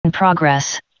in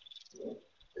progress.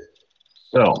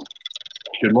 So,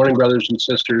 good morning, brothers and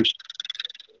sisters.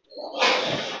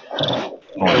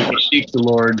 We seek the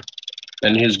Lord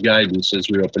and His guidance as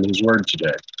we open His Word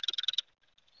today.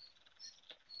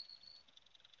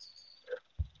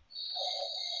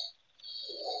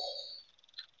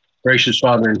 Gracious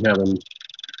Father in heaven,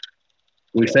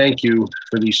 we thank you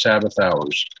for these Sabbath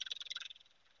hours.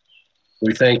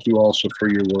 We thank you also for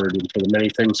your word and for the many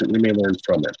things that we may learn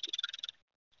from it.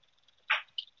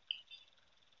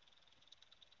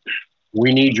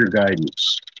 We need your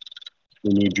guidance.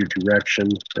 We need your direction,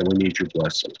 and we need your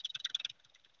blessing.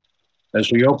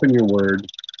 As we open your word,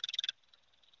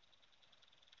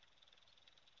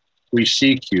 we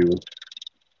seek you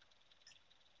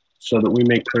so that we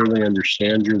may clearly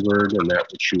understand your word and that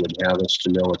which you would have us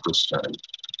to know at this time.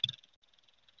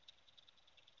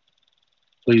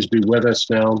 Please be with us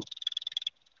now.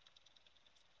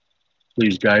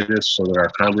 Please guide us so that our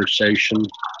conversation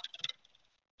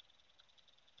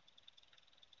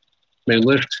may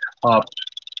lift up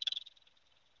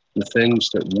the things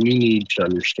that we need to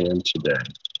understand today,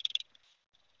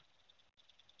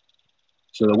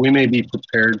 so that we may be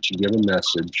prepared to give a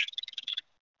message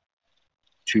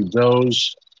to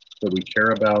those that we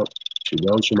care about, to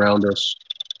those around us,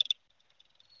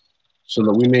 so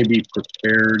that we may be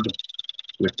prepared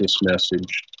with this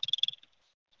message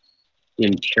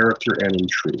in character and in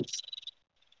truth.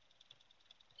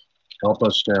 Help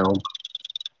us now,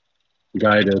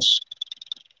 guide us,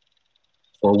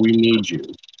 for we need you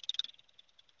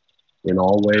in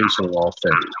all ways and in all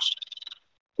things.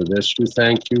 For this we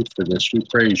thank you, for this we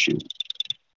praise you.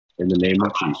 In the name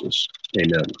of Jesus,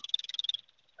 amen.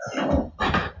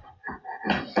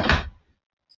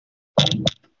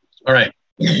 All right.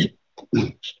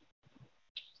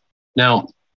 Now,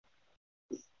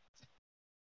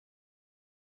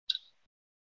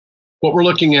 what we're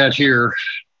looking at here,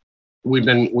 we've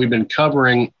been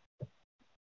covering,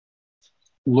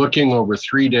 looking over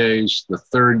 3 days, the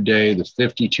third day, the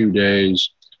 52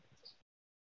 days,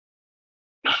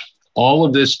 all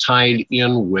of this tied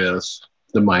in with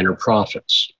the minor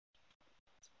prophets.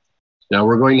 Now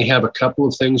we're going to have a couple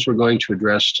of things we're going to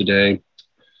address today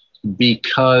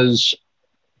because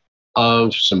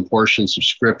of some portions of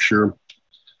scripture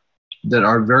that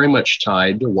are very much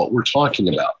tied to what we're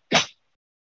talking about.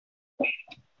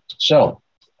 So,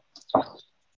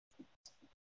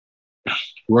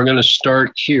 we're going to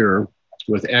start here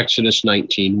with Exodus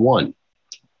 19:1.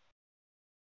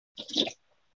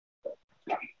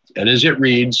 And as it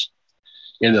reads,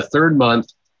 in the third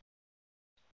month,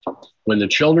 when the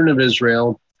children of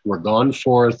Israel were gone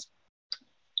forth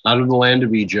out of the land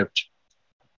of Egypt,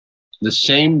 the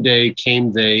same day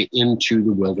came they into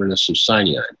the wilderness of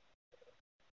Sinai.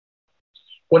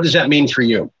 What does that mean for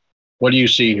you? What do you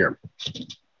see here?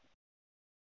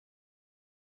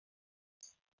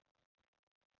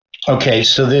 Okay,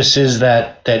 so this is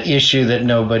that issue that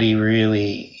nobody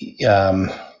really,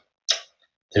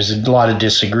 there's a lot of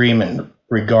disagreement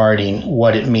regarding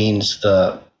what it means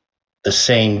the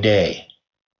same day.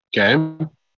 Okay.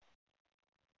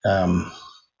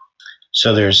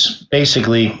 So there's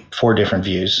basically 4 different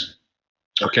views.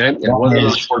 Okay, and what are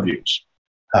those 4 views?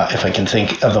 If I can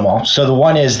think of them all. So the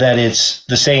one is that it's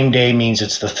the same day means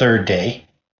it's the third day.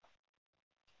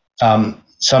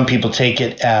 Some people take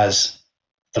it as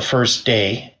the first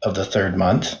day of the third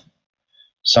month.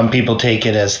 Some people take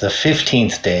it as the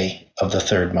 15th day of the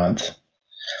third month.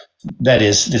 That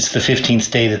is, it's the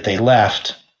 15th day that they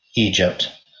left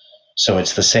Egypt. So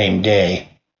it's the same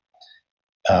day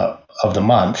of the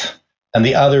month. And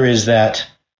the other is that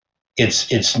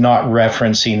it's not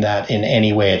referencing that in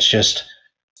any way. It's just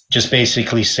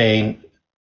basically saying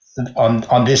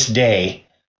on this day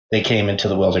they came into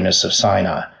the wilderness of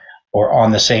Sinai, or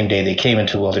on the same day they came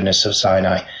into the wilderness of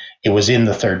Sinai. It was in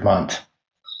the third month.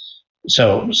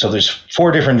 So there's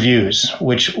 4 different views.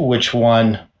 Which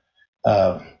one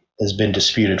has been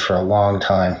disputed for a long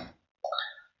time.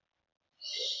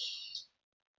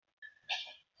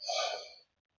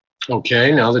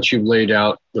 Okay, now that you've laid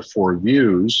out the 4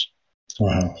 views,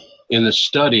 in the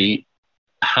study,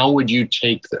 how would you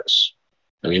take this?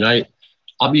 I mean,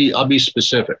 I'll be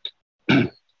specific.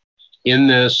 In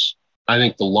this, I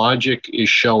think the logic is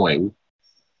showing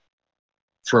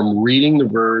from reading the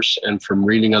verse and from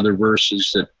reading other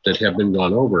verses that have been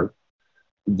gone over,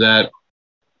 that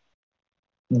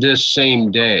this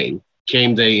same day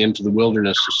came they into the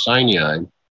wilderness of Sinai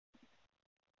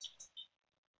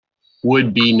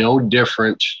would be no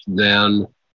different than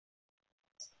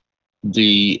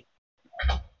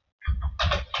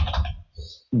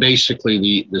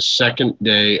basically the second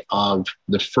day of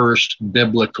the first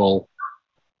biblical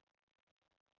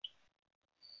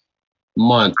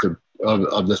month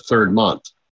of the third month.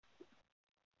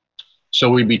 So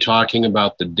we'd be talking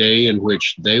about the day in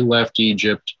which they left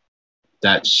Egypt,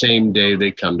 that same day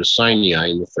they come to Sinai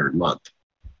in the third month.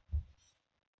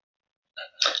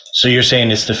 So you're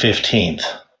saying it's the 15th?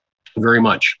 Very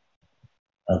much.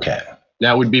 Okay.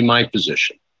 That would be my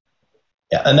position.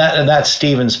 Yeah, and that's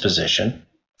Stephen's position.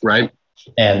 Right.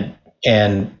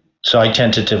 And so I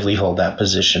tentatively hold that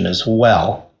position as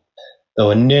well.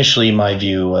 Though initially my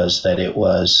view was that it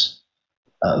was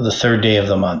the third day of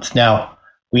the month. Now,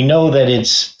 we know that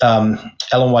it's,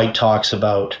 Ellen White talks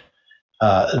about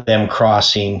them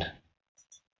crossing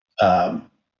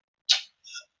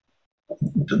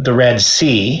the Red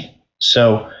Sea.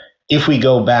 So if we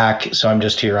go back, so I'm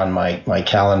just here on my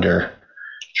calendar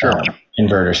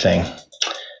inverter thing.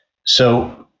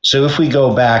 So if we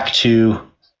go back to,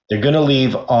 they're going to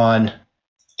leave on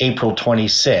April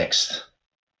 26th.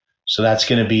 So that's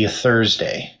going to be a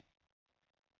Thursday.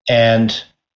 And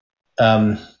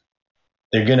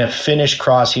they're going to finish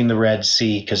crossing the Red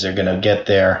Sea because they're going to get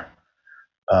there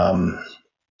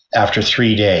after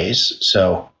 3 days.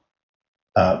 So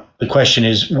the question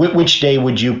is, which day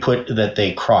would you put that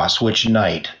they cross? Which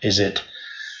night? Is it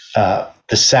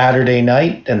the Saturday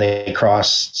night and they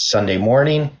cross Sunday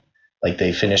morning, like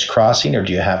they finish crossing, or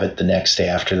do you have it the next day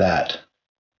after that?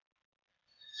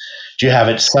 Do you have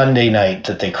it Sunday night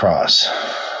that they cross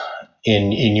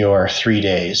in your 3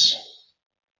 days?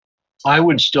 I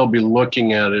would still be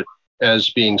looking at it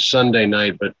as being Sunday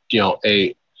night, but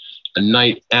a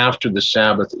night after the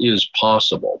Sabbath is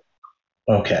possible.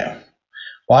 Okay.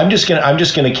 Well, I'm just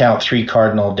gonna count 3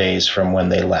 cardinal days from when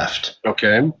they left.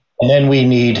 Okay. And then we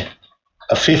need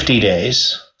 50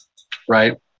 days.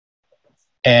 Right.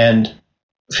 And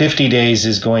 50 days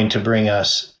is going to bring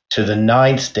us to the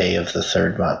 9th day of the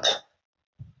third month.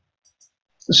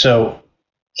 So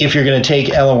if you're going to take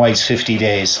Ellen White's 50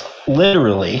 days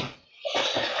literally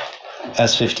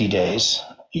as 50 days,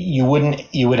 you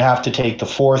would have to take the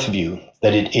fourth view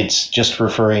that it's just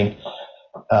referring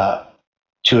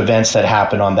to events that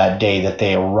happen on that day that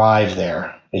they arrive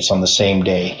there. It's on the same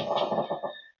day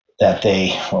that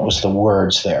what was the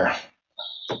words there?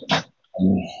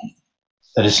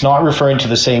 That it's not referring to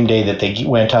the same day that they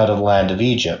went out of the land of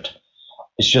Egypt.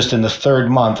 It's just in the third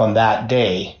month on that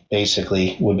day,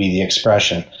 basically, would be the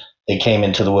expression. They came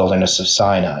into the wilderness of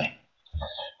Sinai.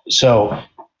 So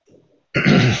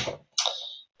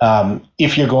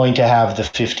if you're going to have the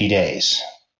 50 days,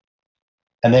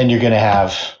 and then you're going to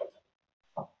have,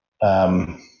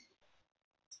 I'm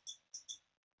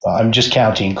just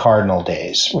counting cardinal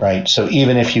days, right? So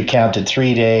even if you counted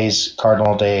 3 days,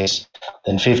 cardinal days,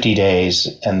 then 50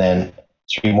 days, and then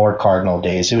 3 more cardinal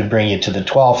days, it would bring you to the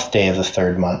 12th day of the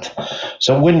third month.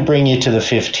 So it wouldn't bring you to the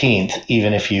 15th,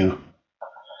 even if you,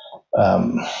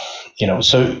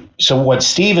 so what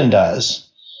Stephen does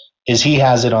is he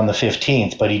has it on the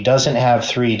 15th, but he doesn't have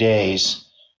 3 days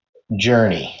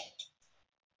journey,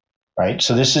 right?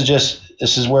 So this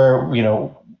is where,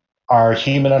 our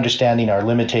human understanding, our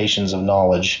limitations of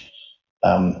knowledge,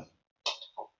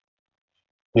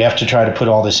 we have to try to put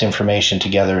all this information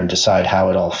together and decide how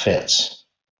it all fits.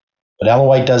 But Ellen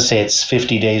White does say it's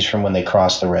 50 days from when they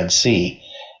cross the Red Sea,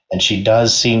 and she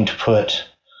does seem to put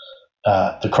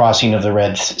the crossing of the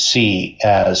Red Sea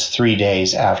as 3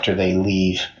 days after they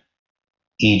leave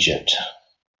Egypt.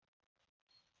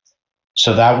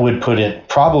 So that would put it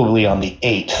probably on the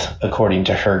 8th, according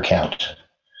to her count,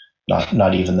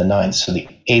 not even the 9th. So the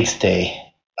 8th day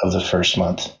of the first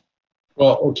month.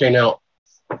 Well, okay, now,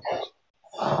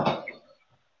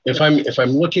 if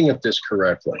I'm looking at this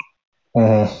correctly,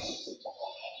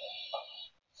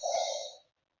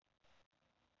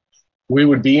 we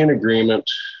would be in agreement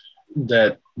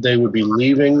that they would be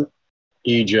leaving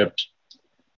Egypt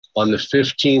on the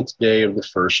 15th day of the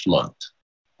first month.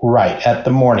 Right, at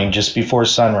the morning, just before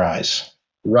sunrise.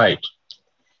 Right.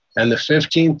 And the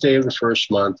 15th day of the first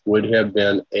month would have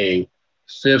been a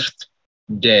 5th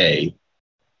day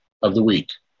of the week.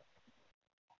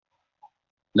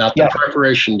 Not the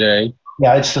preparation day.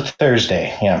 Yeah, it's the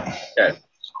Thursday, yeah. Okay.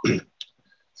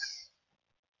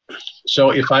 So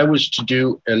if I was to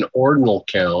do an ordinal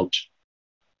count,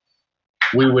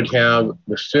 we would have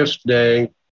the 5th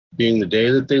day being the day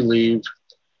that they leave.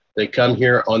 They come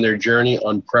here on their journey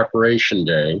on preparation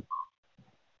day.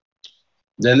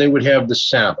 Then they would have the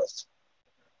Sabbath.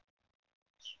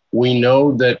 We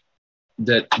know that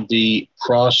the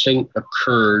crossing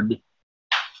occurred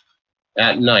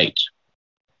at night.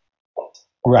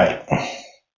 Right.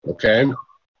 Okay.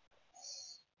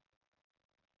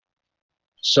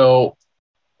 So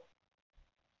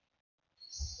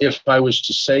if I was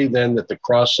to say then that the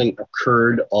crossing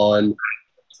occurred on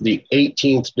the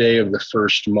 18th day of the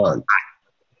first month,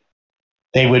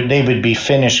 they would be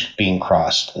finished being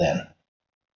crossed then.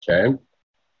 Okay.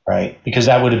 Right? Because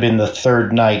that would have been the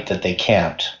third night that they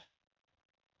camped,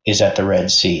 is at the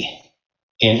Red Sea,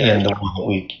 in the way that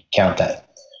we count that.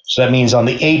 So that means on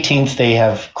the 18th they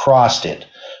have crossed it.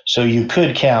 So you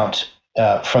could count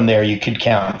from there. You could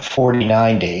count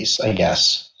 49 days, I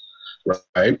guess.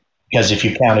 Right. Because if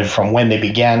you counted from when they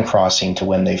began crossing to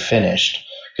when they finished,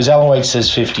 because Ellen White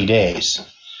says 50 days.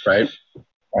 Right.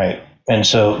 Right. And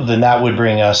so then that would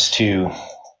bring us to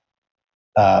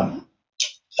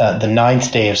the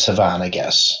ninth day of Sivan, I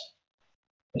guess.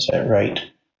 Is that right?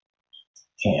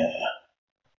 Yeah.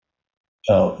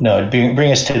 Oh, no, it'd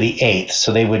bring us to the 8th.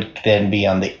 So they would then be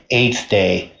on the 8th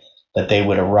day that they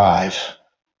would arrive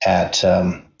at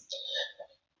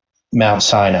Mount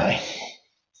Sinai.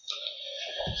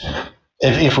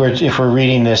 If we're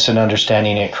reading this and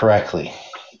understanding it correctly.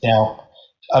 Now,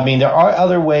 I mean, there are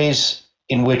other ways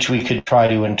in which we could try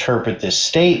to interpret this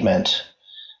statement,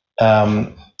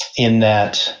 in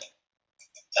that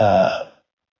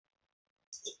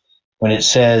when it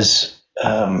says,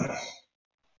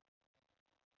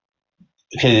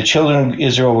 the children of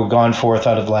Israel were gone forth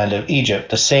out of the land of Egypt,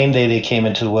 the same day they came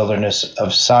into the wilderness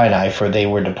of Sinai, for they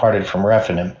were departed from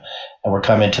Rephidim, and were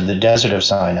come into the desert of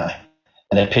Sinai,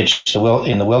 and had pitched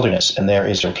in the wilderness, and there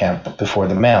Israel camped before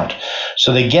the mount.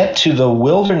 So they get to the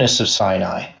wilderness of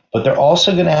Sinai, but they're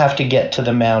also going to have to get to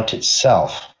the mount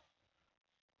itself.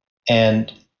 And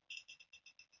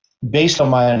based on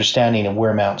my understanding of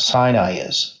where Mount Sinai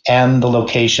is, and the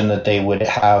location that they would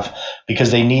have,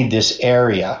 because they need this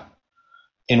area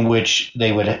in which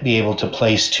they would be able to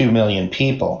place 2 million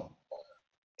people.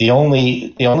 The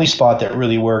only spot that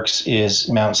really works is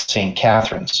Mount St.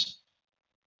 Catherine's.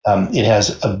 It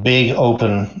has a big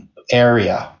open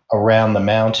area around the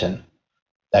mountain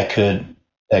that could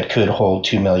hold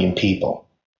 2 million people.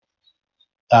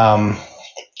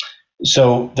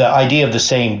 So the idea of the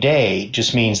same day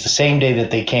just means the same day that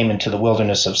they came into the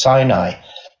wilderness of Sinai,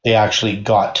 they actually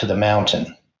got to the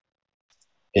mountain,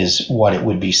 is what it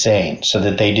would be saying, so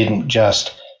that they didn't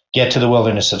just get to the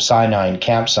wilderness of Sinai and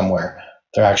camp somewhere.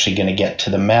 They're actually going to get to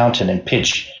the mountain and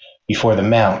pitch before the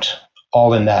mount,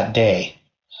 all in that day.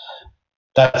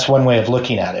 That's one way of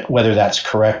looking at it, whether that's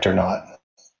correct or not.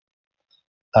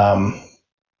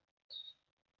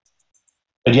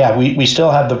 But yeah, we still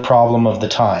have the problem of the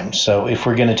time. So if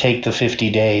we're going to take the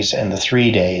 50 days and the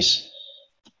 3 days,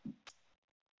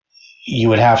 you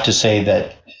would have to say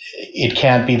that it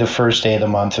can't be the first day of the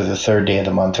month or the third day of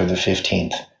the month or the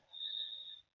 15th,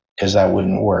 because that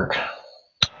wouldn't work.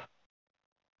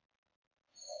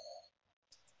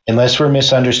 Unless we're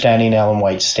misunderstanding Ellen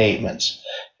White's statements,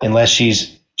 unless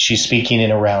she's speaking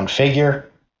in a round figure,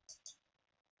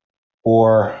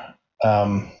 or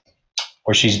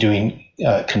she's doing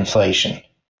conflation.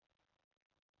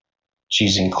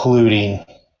 She's including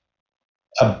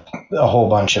a whole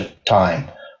bunch of time,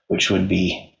 which would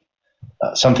be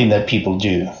something that people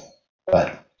do.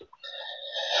 But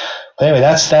anyway,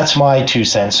 that's my 2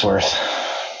 cents worth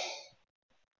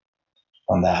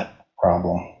on that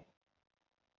problem.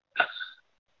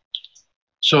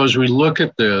 So as we look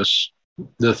at this,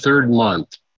 the third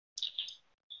month,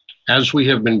 as we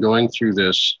have been going through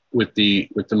this with the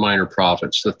minor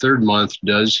prophets, the third month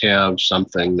does have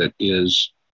something that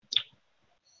is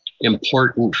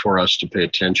important for us to pay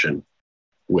attention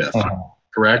with.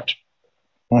 Correct?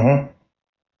 Mm-hmm.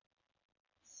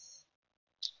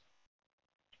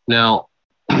 Now,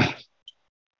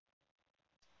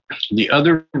 the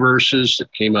other verses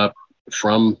that came up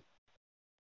from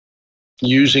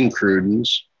using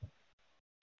Cruden's,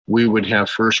 we would have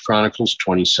 1 Chronicles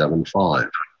 27:5.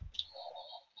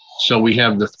 So we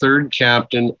have the third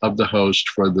captain of the host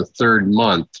for the third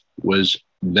month was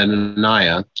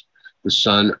Benaniah, the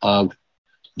son of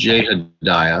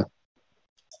Jehodiah,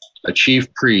 a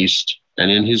chief priest,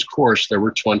 and in his course there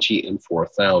were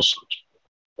 24,000.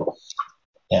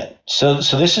 Yeah. So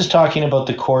this is talking about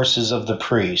the courses of the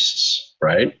priests,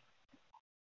 right?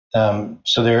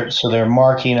 So they're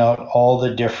marking out all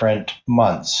the different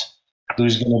months.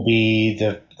 Who's going to be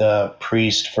the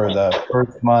priest for the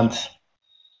first month,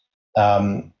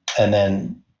 and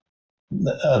then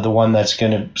the one that's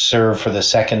going to serve for the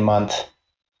second month,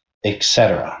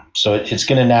 etc. So it's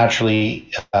going to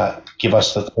naturally give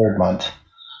us the third month,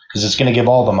 because it's going to give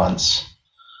all the months,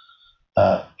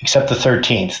 except the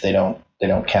 13th. They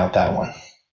don't count that one.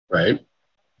 Right.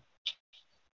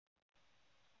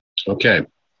 Okay.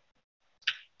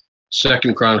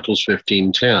 Second Chronicles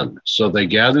 15:10. So they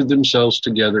gathered themselves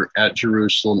together at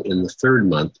Jerusalem in the third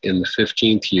month, in the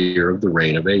 15th year of the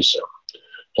reign of Asa.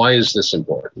 Why is this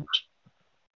important?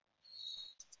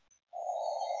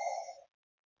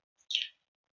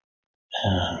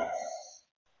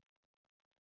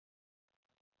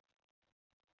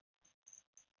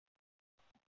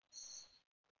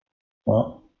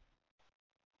 Well,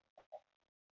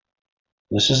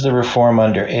 this is the reform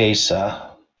under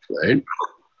Asa. Right?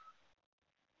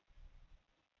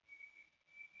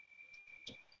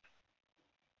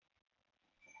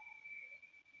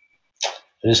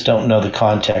 I just don't know the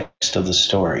context of the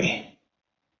story.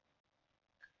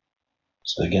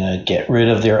 So they're going to get rid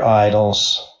of their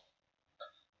idols.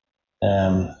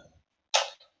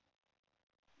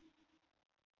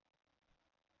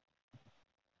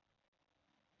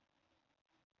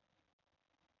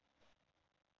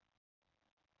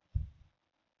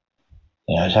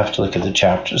 Yeah, I'd have to look at the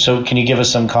chapter. So can you give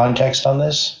us some context on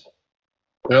this?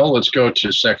 Well, let's go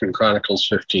to Second Chronicles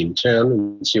 15:10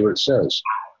 and see what it says.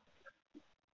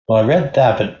 Well, I read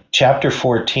that, but chapter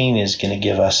 14 is going to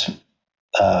give us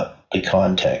the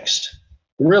context.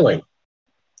 Really?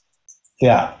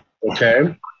 Yeah.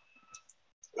 Okay.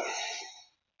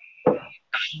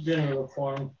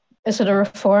 Is it a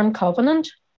reform covenant?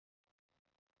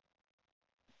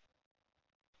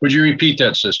 Would you repeat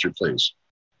that, sister, please?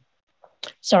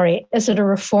 Sorry, is it a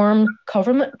reform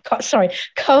covenant?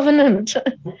 Covenant.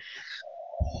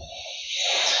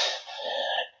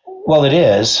 Well, it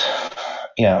is.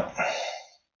 Yeah.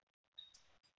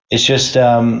 It's just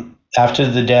after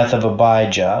the death of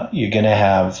Abijah, you're going to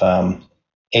have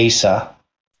Asa.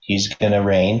 He's going to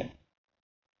reign.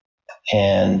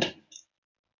 And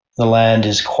the land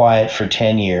is quiet for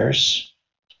 10 years.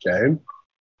 Okay.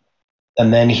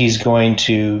 And then he's going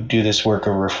to do this work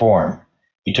of reform.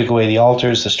 He took away the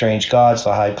altars, the strange gods,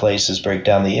 the high places, break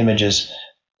down the images,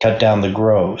 cut down the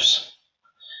groves,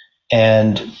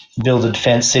 and builded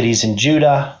fenced cities in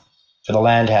Judah, for the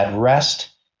land had rest,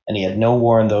 and he had no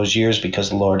war in those years because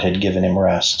the Lord had given him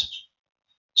rest.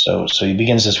 So he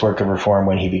begins this work of reform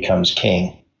when he becomes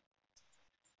king.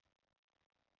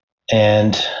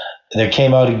 And there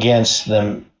came out against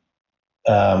them,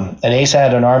 and Asa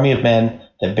had an army of men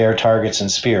that bear targets and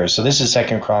spears. So this is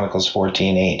 2 Chronicles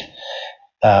 14:8.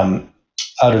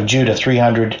 Out of Judah,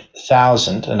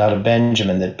 300,000, and out of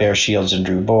Benjamin that bear shields and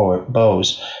drew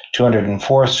bows,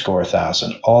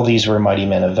 280,000. All these were mighty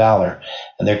men of valor.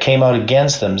 And there came out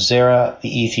against them Zerah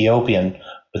the Ethiopian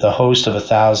with a host of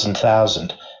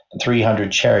 1,000,000 and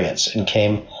 300 chariots, and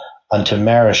came unto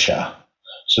Marishah.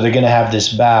 So they're going to have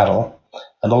this battle.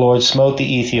 And the Lord smote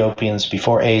the Ethiopians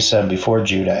before Asa and before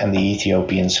Judah, and the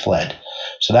Ethiopians fled.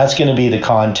 So that's going to be the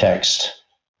context,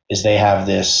 is they have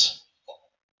this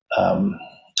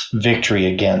victory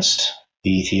against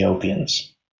the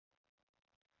Ethiopians.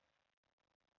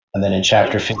 And then in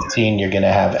chapter 15, you're going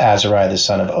to have Azariah, the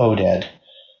son of Oded,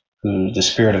 who the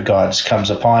Spirit of God comes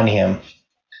upon him,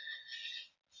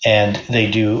 and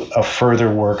they do a further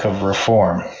work of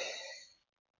reform.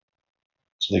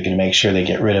 So they're going to make sure they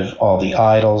get rid of all the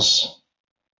idols,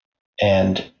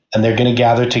 and they're going to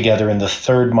gather together in the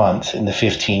third month, in the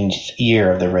 15th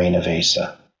year of the reign of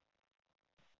Asa.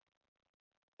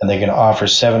 And they're going to offer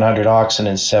 700 oxen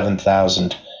and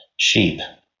 7,000 sheep.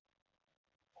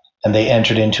 And they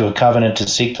entered into a covenant to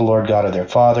seek the Lord God of their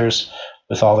fathers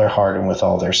with all their heart and with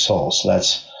all their soul. So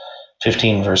that's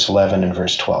 15, verse 11 and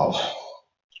verse 12.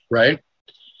 Right.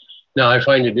 Now, I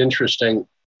find it interesting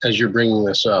as you're bringing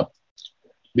this up,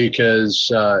 because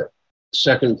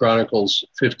 2 Chronicles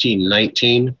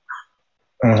 15:19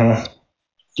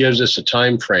 gives us a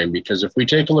time frame. Because if we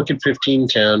take a look at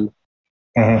 15:10,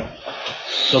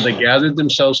 so they gathered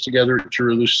themselves together at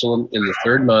Jerusalem in the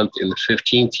third month, in the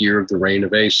 15th year of the reign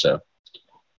of Asa.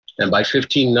 And by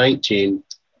 15:19,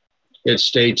 it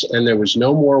states, and there was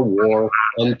no more war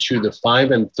unto the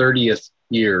 35th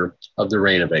year of the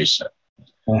reign of Asa.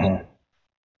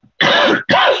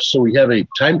 So we have a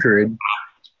time period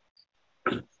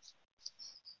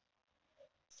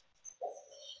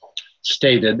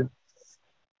stated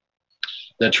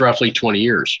that's roughly 20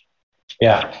 years.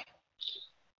 Yeah.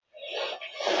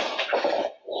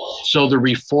 So the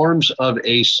reforms of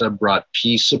Asa brought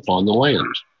peace upon the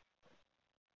land.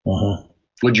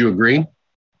 Would you agree?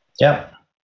 Yeah.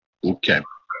 Okay.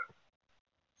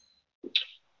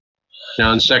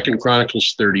 Now in 2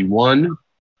 Chronicles 31,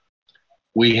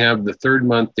 we have the third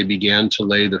month they began to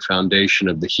lay the foundation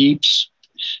of the heaps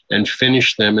and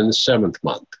finish them in the seventh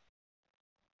month.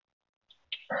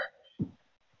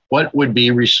 What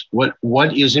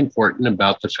is important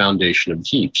about the foundation of the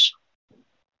heaps?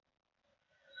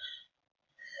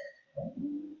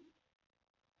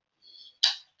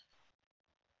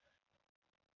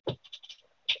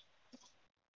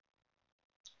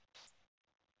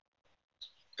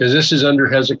 Because this is under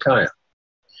Hezekiah.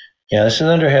 Yeah, this is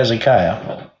under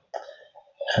Hezekiah.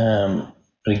 But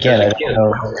again, I don't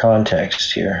know the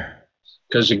context here.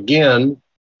 Because again,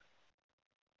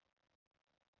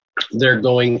 they're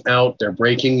going out, they're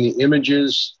breaking the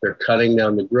images, they're cutting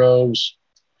down the groves,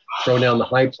 throw down the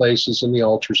high places and the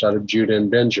altars out of Judah and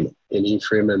Benjamin, in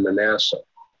Ephraim and Manasseh.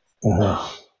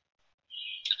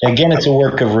 Mm-hmm. Again, it's a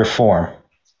work of reform.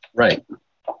 Right.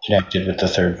 Connected with the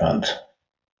third month.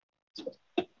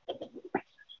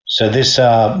 So this, you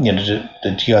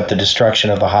got the destruction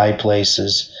of the high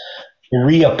places,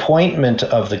 reappointment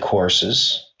of the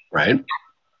courses, right,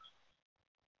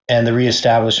 and the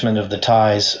reestablishment of the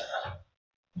tithes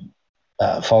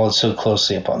followed so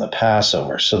closely upon the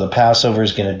Passover. So the Passover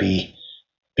is going to be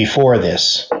before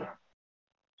this,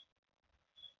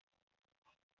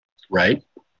 right?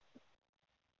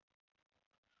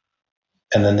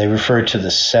 And then they refer to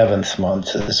the seventh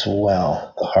month as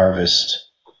well, the harvest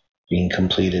being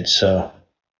completed. So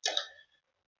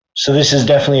this is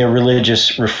definitely a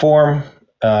religious reform,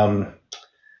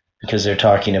 because they're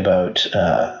talking about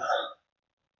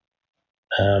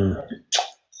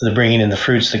the bringing in the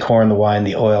fruits, the corn, the wine,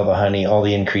 the oil, the honey, all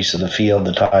the increase of the field,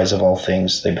 the tithes of all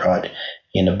things they brought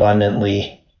in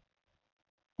abundantly.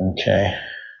 Okay.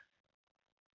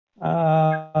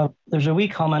 There's a wee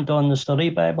comment on the study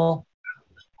Bible.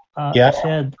 It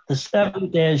said the 7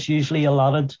 days usually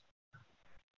allotted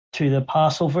to the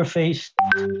Passover feast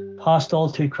passed all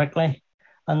too quickly,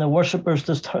 and the worshippers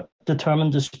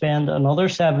determined to spend another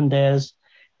 7 days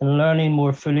in learning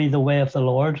more fully the way of the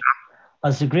Lord.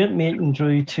 As the great meeting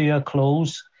drew to a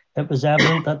close, it was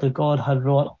evident that the God had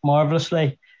wrought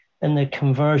marvelously in the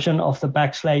conversion of the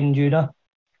backsliding Judah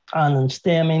and in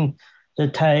stemming the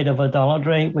tide of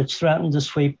idolatry which threatened to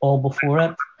sweep all before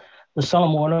it. The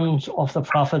solemn warnings of the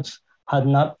prophets had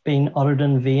not been uttered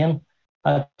in vain.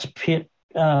 That's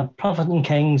Prophet and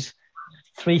Kings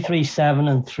 3:37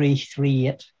 and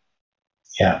 3:38.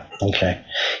 Yeah, okay.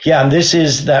 Yeah, and this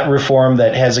is that reform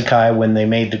that Hezekiah, when they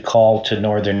made the call to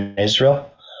northern Israel,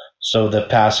 so the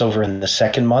Passover in the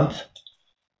second month.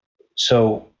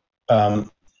 So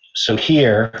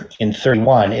here in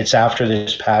 31, it's after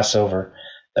this Passover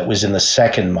that was in the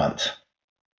second month.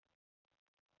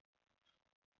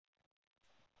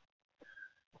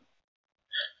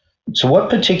 So what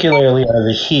particularly are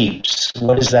the heaps?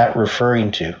 What is that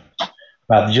referring to?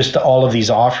 Just all of these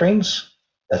offerings?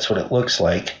 That's what it looks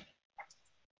like.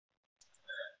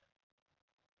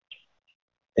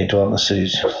 They dwell in the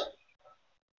cities.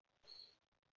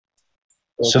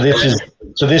 So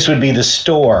this would be the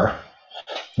store,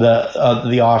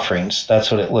 the offerings.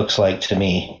 That's what it looks like to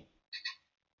me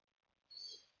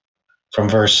from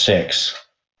verse 6.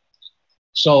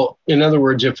 So, in other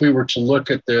words, if we were to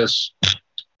look at this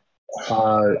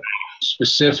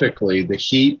specifically, the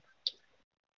heap,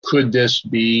 could this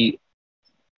be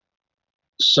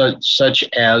such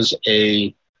as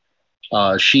a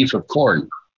sheaf of corn?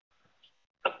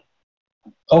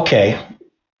 Okay.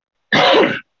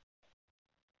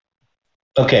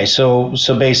 Okay, so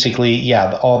basically,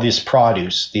 yeah, all this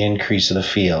produce, the increase of the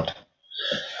field.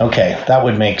 Okay, that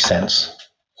would make sense.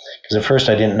 Because at first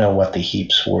I didn't know what the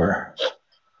heaps were.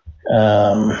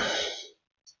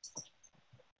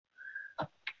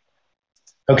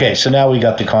 Okay, so now we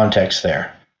got the context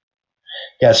there.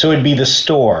 Yeah, so it'd be the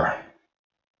store.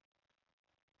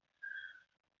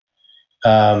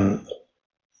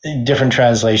 Different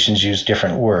translations use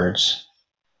different words.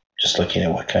 Just looking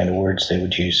at what kind of words they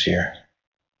would use here.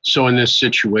 So in this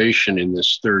situation, in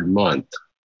this third month,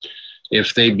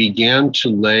 if they began to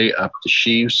lay up the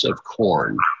sheaves of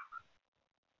corn,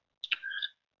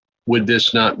 would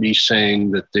this not be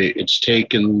saying that it's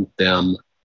taken them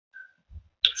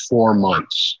 4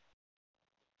 months?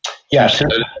 Yeah,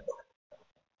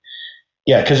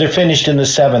 because they're finished in the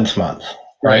seventh month,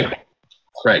 right?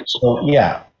 Right. So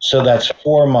yeah, so that's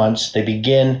 4 months. They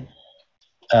begin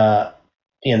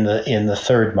in the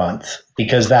third month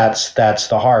because that's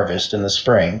the harvest in the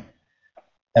spring,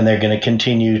 and they're going to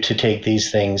continue to take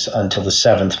these things until the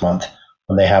seventh month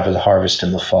when they have a harvest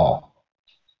in the fall.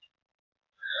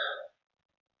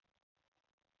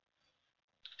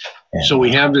 Yeah. So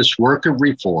we have this work of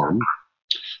reform.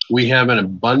 We have an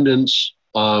abundance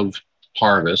of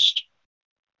harvest.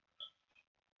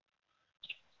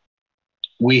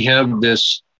 We have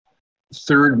this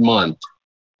third month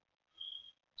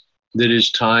that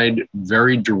is tied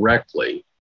very directly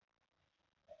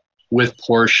with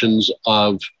portions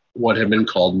of what have been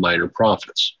called minor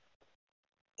prophets.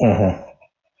 Mm-hmm.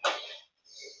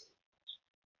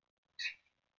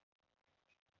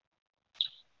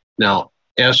 Now,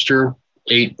 Esther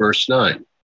 8, verse 9.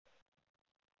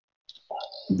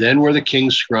 Then were the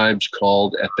king's scribes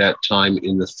called at that time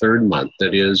in the 3rd month,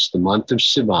 that is, the month of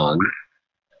Sivan,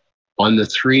 on the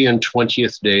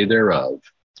 23rd day thereof.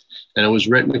 And it was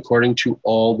written according to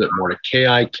all that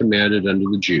Mordecai commanded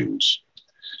unto the Jews,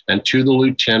 and to the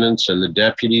lieutenants and the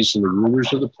deputies and the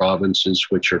rulers of the provinces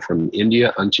which are from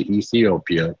India unto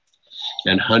Ethiopia,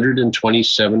 and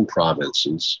 127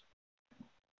 provinces.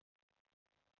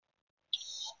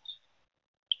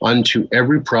 Unto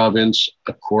every province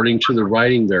according to the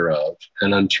writing thereof,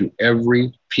 and unto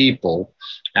every people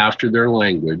after their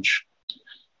language,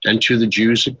 and to the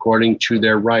Jews according to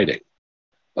their writing,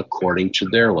 according to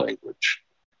their language.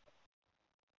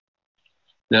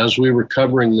 Now, as we were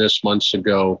covering this months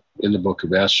ago in the book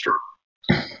of Esther,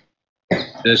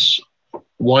 this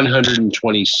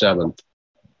 127th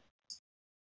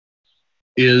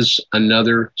is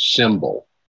another symbol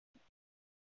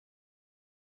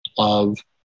of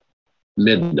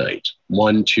midnight,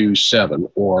 127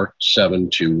 or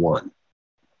 721.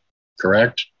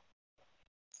 Correct?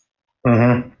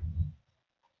 Mm-hmm.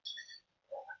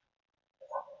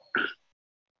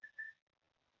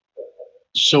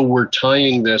 So we're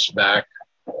tying this back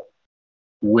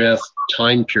with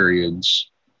time periods,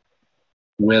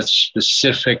 with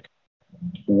specific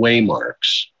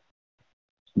waymarks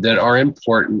that are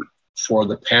important for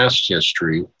the past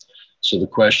history. So the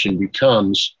question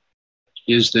becomes,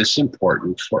 is this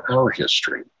important for our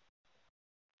history?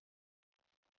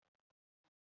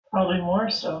 Probably more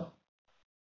so.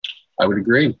 I would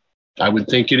agree. I would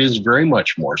think it is very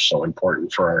much more so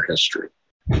important for our history.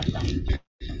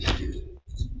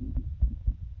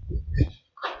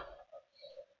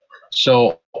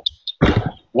 So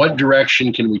what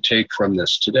direction can we take from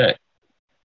this today?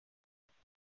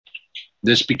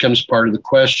 This becomes part of the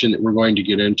question that we're going to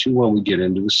get into when we get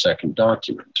into the second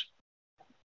document.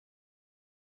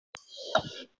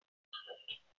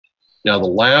 Now, the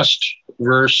last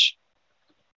verse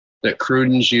that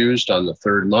Cruden's used on the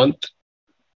 3rd month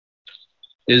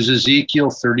is Ezekiel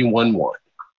 31:1.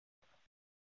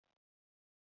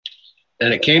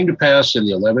 And it came to pass in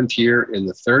the 11th year, in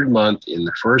the 3rd month, in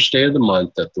the 1st day of the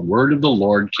month, that the word of the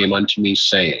Lord came unto me,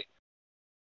 saying.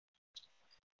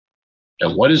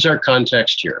 And what is our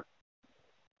context here?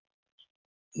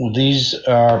 These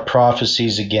are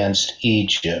prophecies against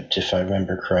Egypt, if I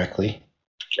remember correctly.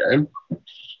 Okay.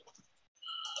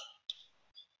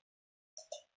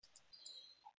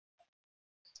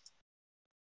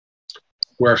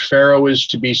 Where Pharaoh is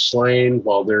to be slain,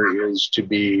 while there is to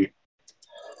be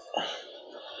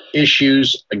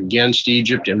issues against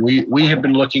Egypt. And we have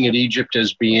been looking at Egypt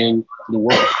as being the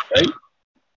world, right?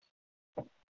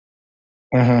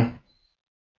 Mm-hmm.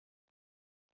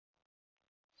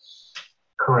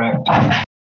 Correct.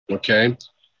 Okay.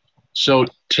 So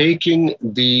taking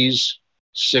these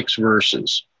 6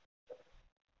 verses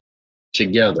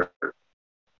together,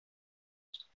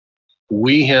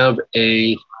 we have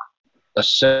a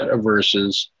set of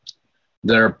verses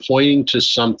that are pointing to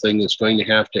something that's going to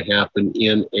happen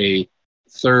in a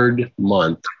 3rd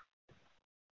month,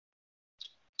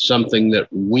 something that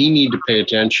we need to pay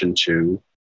attention to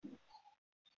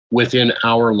within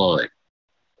our line.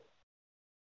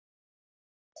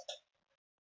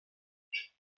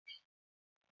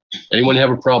 Anyone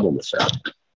have a problem with that?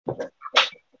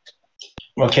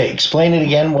 Okay, explain it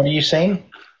again. What are you saying?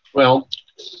 Well,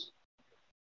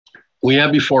 we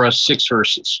have before us 6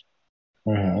 verses.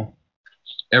 Mm-hmm.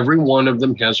 Every one of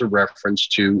them has a reference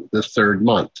to the 3rd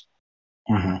month.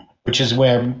 Mm-hmm. Which is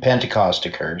where Pentecost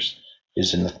occurs,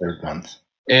 is in the 3rd month.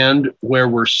 And where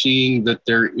we're seeing that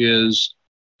there is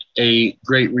a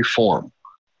great reform.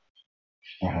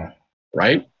 Mm-hmm.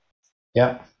 Right?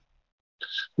 Yeah.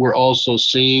 We're also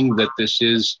seeing that this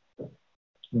is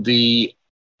where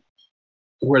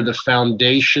the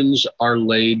foundations are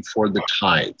laid for the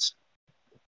tithes,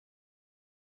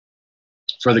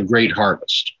 for the great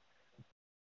harvest.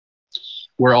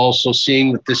 We're also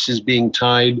seeing that this is being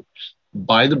tied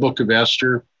by the book of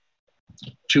Esther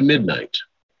to midnight.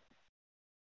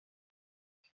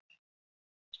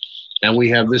 And we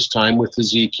have this time with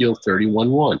Ezekiel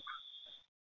 31:1.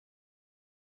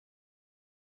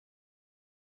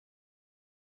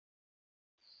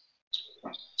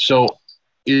 So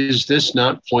is this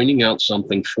not pointing out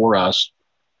something for us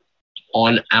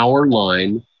on our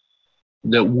line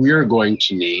that we're going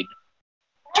to need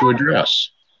to address?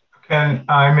 Can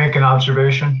I make an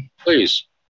observation? Please.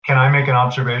 Can I make an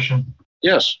observation?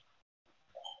 Yes.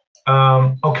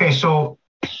 Okay, so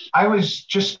I was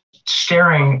just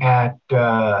staring at 2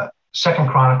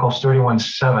 Chronicles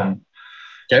 31:7.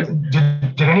 Okay.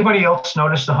 Did anybody else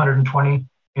notice the 120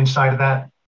 inside of that?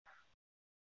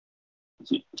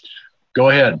 Go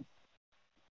ahead.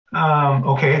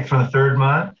 Okay, from the third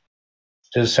month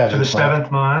to the seventh, to the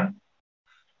seventh month.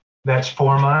 That's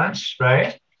 4 months,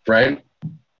 right? Right.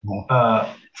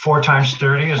 4 times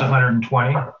 30 is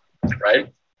 120.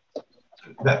 Right.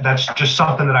 That's just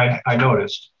something that I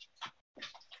noticed.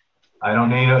 I don't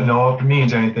need to know if it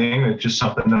means anything. It's just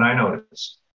something that I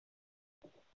noticed.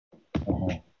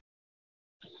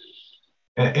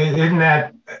 Isn't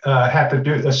that have to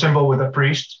do a symbol with the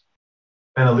priest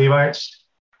and the Levites?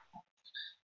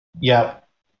 Yeah,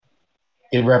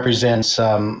 it represents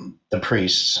the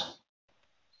priests.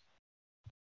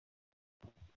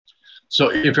 So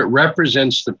if it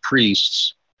represents the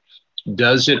priests,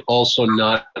 does it also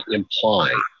not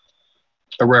imply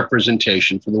a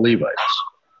representation for the Levites?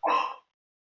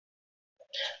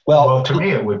 Well, to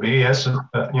me it would be, yes, an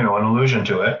allusion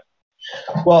to it.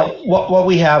 Well, what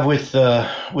we have with the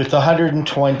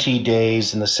 120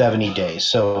 days and the 70 days.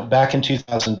 So back in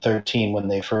 2013, when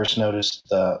they first noticed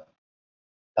the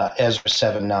Ezra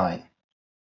 7:9,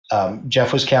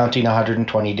 Jeff was counting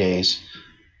 120 days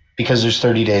because there's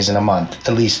 30 days in a month,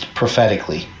 at least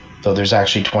prophetically, though there's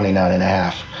actually 29 and a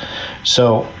half.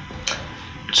 So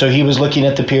he was looking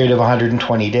at the period of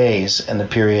 120 days and the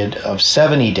period of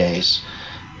 70 days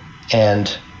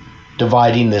and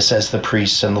dividing this as the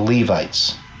priests and the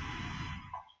Levites.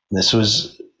 This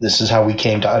is how we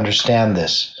came to understand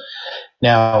this.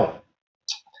 Now,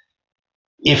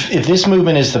 if this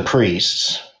movement is the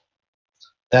priests,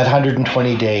 that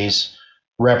 120 days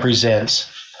represents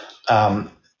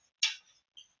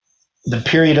the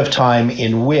period of time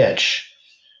in which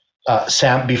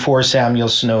before Samuel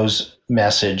Snow's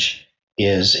message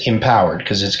is empowered,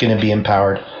 because it's going to be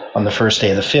empowered on the first day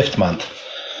of the 5th month,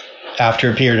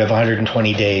 after a period of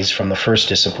 120 days from the first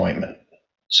disappointment.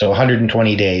 So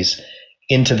 120 days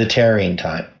into the tarrying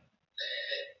time.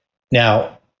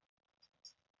 Now,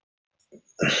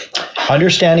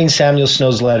 understanding Samuel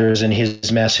Snow's letters and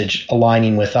his message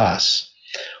aligning with us,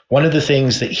 one of the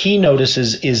things that he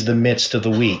notices is the midst of the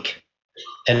week.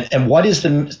 And what is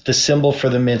the symbol for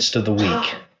the midst of the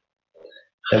week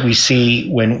that we see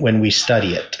when we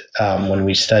study it? When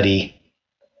we study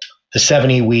the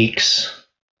 70 weeks,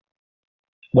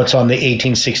 what's on the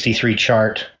 1863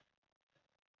 chart?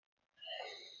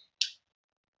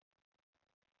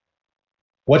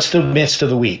 What's the midst of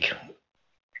the week?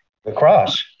 The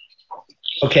cross.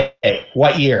 Okay,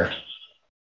 what year?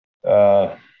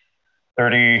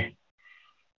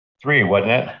 33,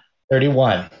 wasn't it?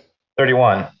 31.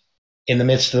 31. In the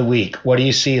midst of the week. What do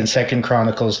you see in 2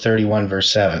 Chronicles 31,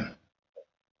 verse 7?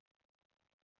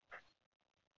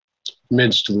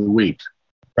 Midst of the week.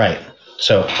 Right.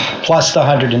 So plus the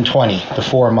 120, the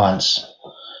 4 months.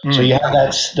 So you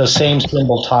have the same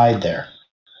symbol tied there.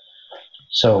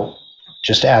 So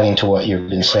just adding to what you've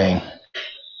been saying.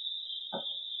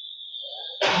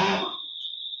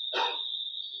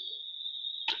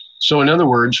 So in other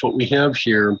words, what we have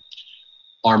here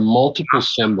are multiple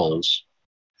symbols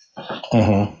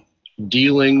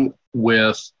dealing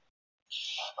with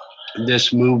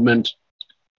this movement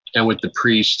and with the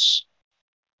priests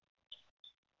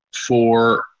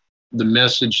for the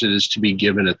message that is to be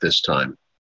given at this time.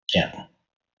 Yeah.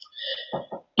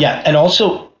 Yeah, and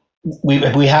also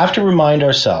we have to remind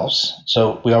ourselves,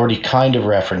 so we already kind of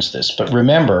referenced this, but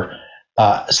remember,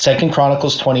 2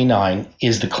 Chronicles 29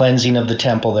 is the cleansing of the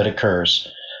temple that occurs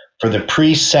for the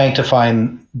priests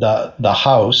sanctifying the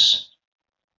house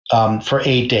for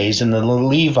 8 days, and the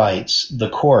Levites, the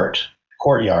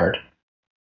courtyard,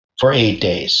 for 8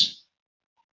 days.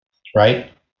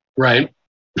 Right? Right.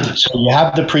 So you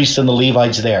have the priests and the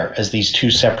Levites there as these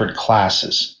two separate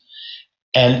classes.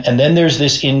 And then there's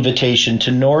this invitation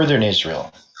to northern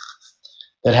Israel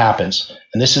that happens.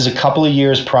 And this is a couple of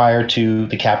years prior to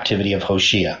the captivity of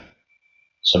Hoshea.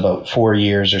 So about 4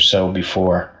 years or so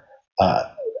before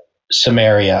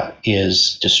Samaria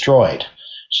is destroyed.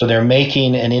 So they're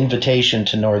making an invitation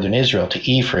to northern Israel,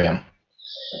 to Ephraim,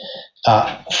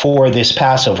 for this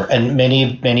Passover. And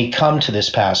many come to this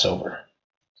Passover.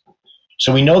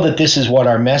 So we know that this is what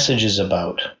our message is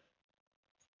about.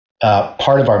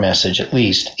 Part of our message, at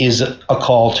least, is a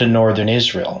call to northern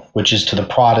Israel, which is to the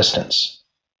Protestants.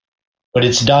 But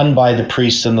it's done by the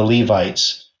priests and the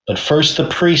Levites. But first the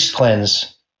priests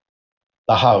cleanse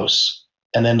the house,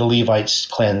 and then the Levites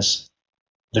cleanse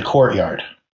the courtyard.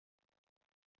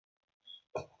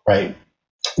 Right?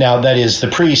 Now, that is, the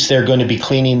priests, they're going to be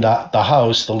cleaning the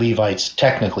house. The Levites,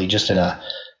 technically, just in a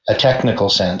technical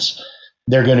sense,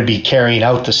 they're going to be carrying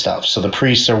out the stuff. So the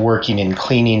priests are working in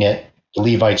cleaning it. The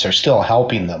Levites are still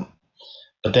helping them.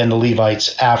 But then the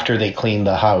Levites, after they clean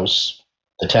the house,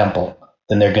 the temple,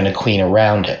 then they're going to clean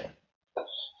around it.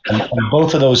 And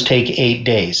both of those take 8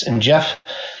 days. And Jeff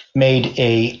made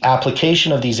a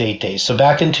application of these 8 days. So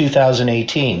back in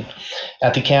 2018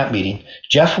 at the camp meeting,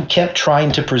 Jeff kept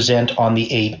trying to present on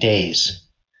the 8 days.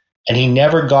 And he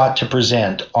never got to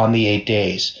present on the 8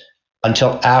 days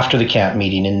until after the camp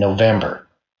meeting in November.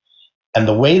 And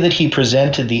the way that he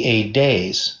presented the 8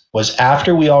 days was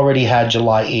after we already had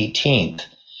July 18th.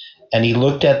 And he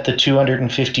looked at the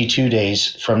 252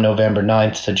 days from November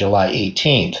 9th to July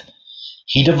 18th.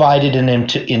 He divided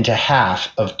it into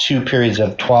half of 2 periods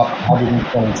of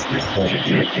 126 days.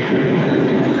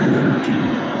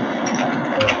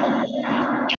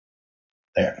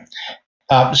 There.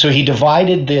 So he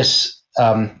divided this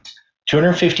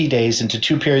 250 days into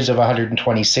 2 periods of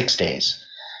 126 days.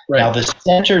 Right. Now, the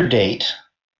center date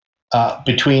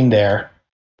between there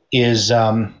is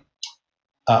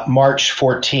March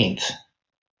 14th.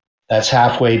 That's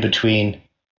halfway between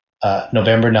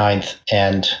November 9th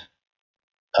and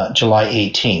July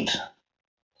 18th.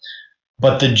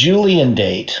 But the Julian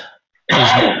date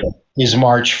is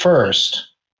March 1st.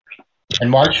 And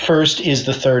March 1st is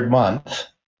the 3rd month,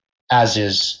 as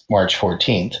is March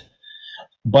 14th.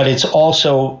 But it's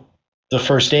also the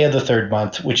first day of the 3rd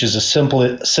month, which is a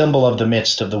symbol of the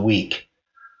midst of the week.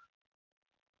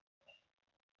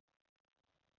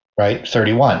 Right?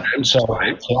 31. So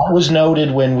that was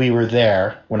noted when we were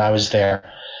there, when I was there,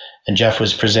 and Jeff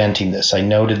was presenting this. I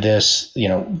noted this,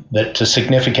 the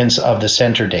significance of the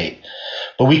center date.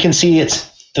 But we can see it's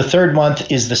the 3rd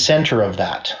month is the center of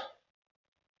that.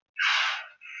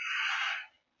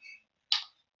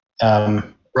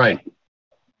 Right.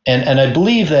 And I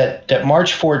believe that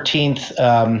March 14th,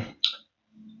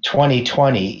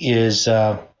 2020 is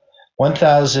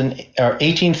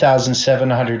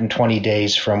 18,720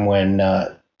 days from when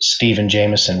Stephen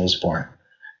Jameson was born.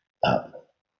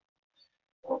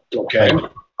 Okay.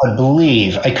 I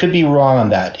believe, I could be wrong on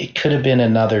that. It could have been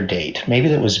another date. Maybe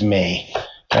that was May.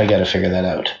 I got to figure that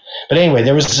out. But anyway,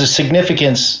 there was a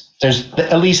significance. There's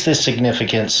at least this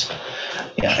significance.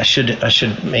 Yeah, I should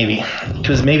maybe,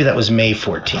 because maybe that was May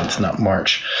 14th, not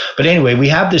March. But anyway, we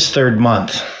have this 3rd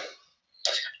month.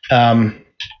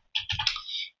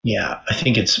 Yeah, I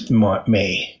think it's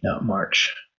May, not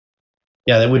March.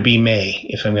 Yeah, that would be May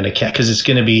if I'm going to count, because it's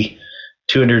going to be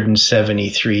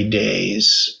 273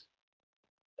 days.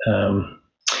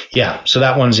 Yeah, so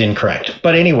that one's incorrect.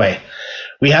 But anyway,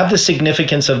 we have the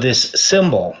significance of this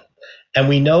symbol, and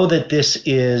we know that this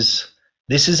is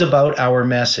about our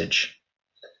message.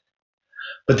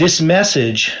 But this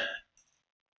message,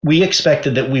 we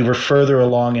expected that we were further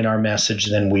along in our message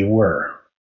than we were.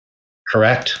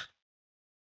 Correct?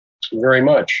 Very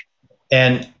much.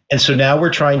 And so now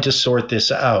we're trying to sort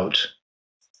this out.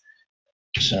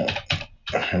 So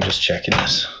I'm just checking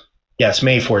this. Yeah, it's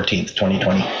May 14th,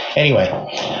 2020. Anyway,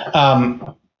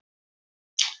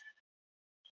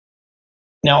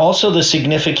 now also the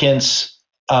significance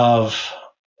of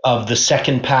the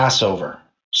second Passover.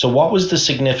 So what was the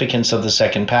significance of the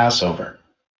second Passover?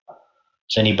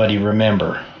 Does anybody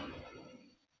remember?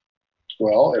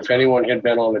 Well, if anyone had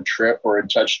been on a trip or had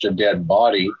touched a dead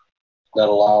body, that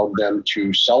allowed them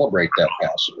to celebrate that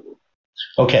Passover.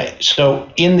 Okay, so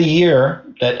in the year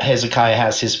that Hezekiah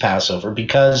has his Passover,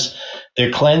 because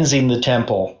they're cleansing the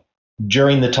temple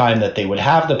during the time that they would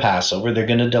have the Passover, they're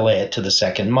going to delay it to the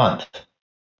 2nd month.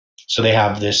 So they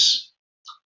have this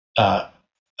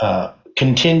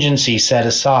contingency set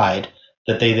aside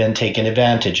that they then take an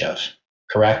advantage of,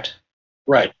 correct?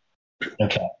 Right.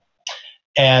 Okay.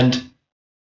 And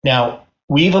now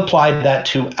we've applied that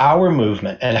to our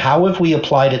movement. And how have we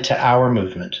applied it to our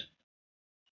movement?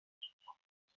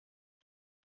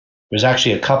 There's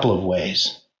actually a couple of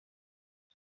ways.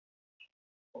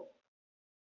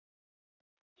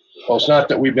 Well, it's not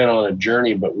that we've been on a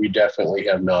journey, but we definitely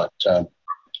have not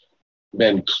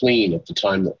been clean at the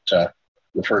time that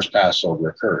the first Passover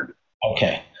occurred.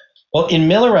 Okay. Well, in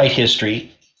Millerite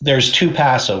history, there's 2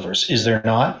 Passovers, is there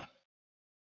not?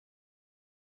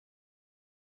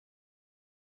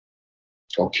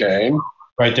 Okay.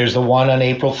 Right, there's the one on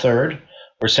April 3rd,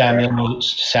 where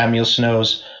Samuel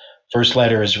Snow's first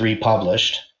letter is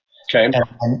republished. Okay.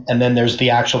 And then there's the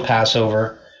actual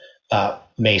Passover,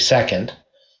 May 2nd,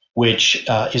 which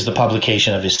is the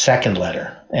publication of his second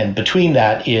letter. And between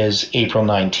that is April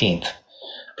 19th,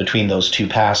 between those 2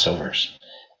 Passovers.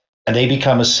 And they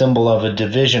become a symbol of a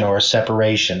division or a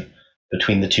separation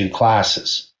between the 2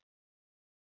 classes,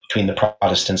 between the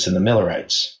Protestants and the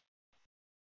Millerites.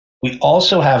 We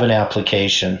also have an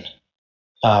application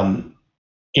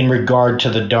in regard to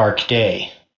the dark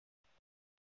day.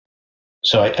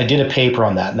 So I did a paper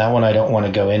on that, and that one I don't want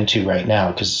to go into right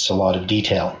now because it's a lot of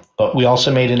detail. but we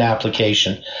also made an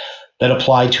application that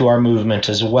applied to our movement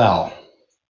as well.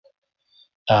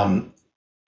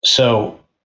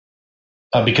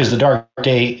 Because the dark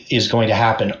day is going to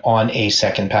happen on a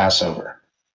second Passover.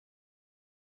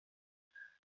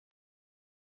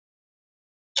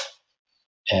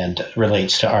 And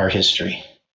relates to our history.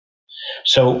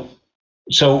 So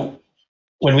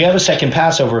when we have a second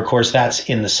Passover, of course, that's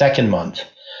in the second month,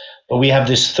 but we have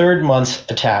this third month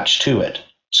attached to it.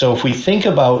 So if we think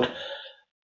about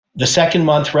the second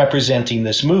month representing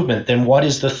this movement, then what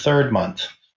is the third month?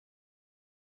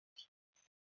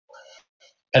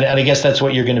 And I guess that's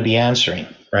what you're going to be answering,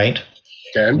 right?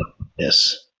 Okay.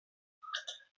 Yes.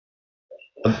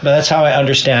 But that's how I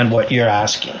understand what you're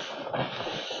asking.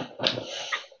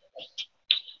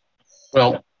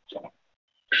 Well,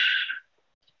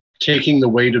 taking the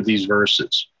weight of these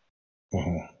verses,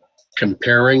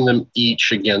 comparing them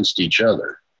each against each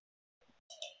other,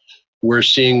 we're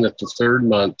seeing that the third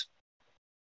month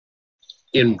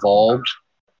involved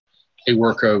a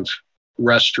work of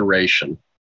restoration.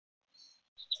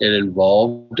 It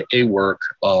involved a work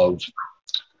of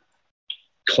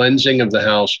cleansing of the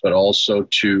house, but also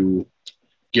to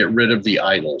get rid of the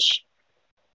idols,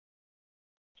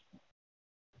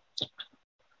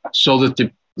 so that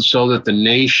the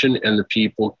nation and the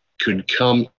people could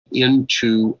come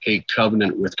into a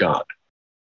covenant with God.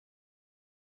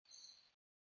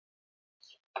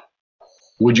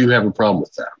 Would you have a problem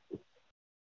with that?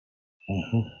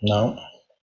 No.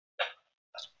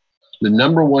 The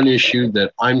number one issue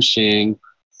that I'm seeing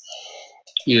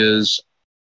is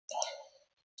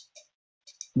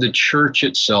the church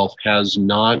itself has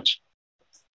not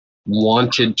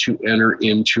wanted to enter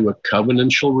into a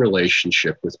covenantal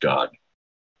relationship with God.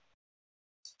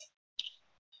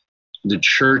 The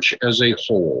church as a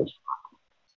whole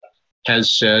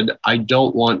has said, I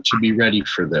don't want to be ready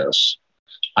for this.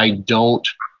 I don't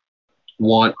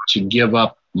want to give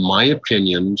up my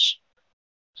opinions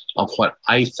of what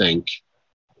I think.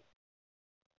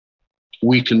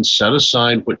 We can set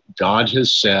aside what God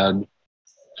has said.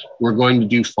 We're going to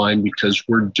do fine because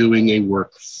we're doing a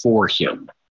work for him.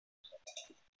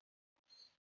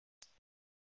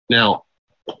 Now,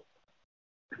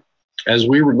 as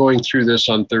we were going through this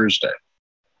on Thursday,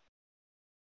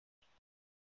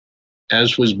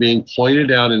 as was being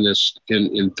pointed out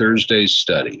in Thursday's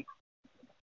study,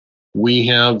 we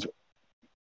have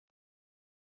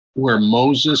where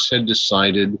Moses had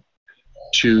decided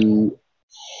to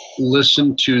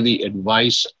listen to the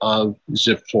advice of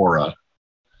Zipporah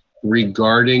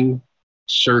regarding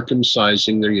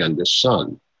circumcising their youngest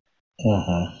son.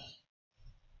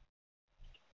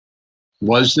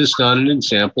 Was this not an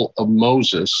example of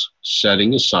Moses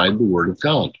setting aside the word of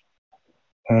God?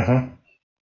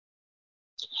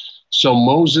 So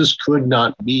Moses could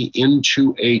not be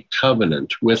into a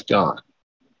covenant with God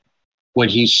when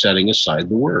he's setting aside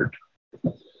the word.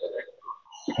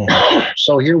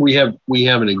 So here we have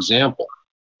an example.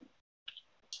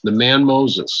 The man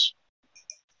Moses,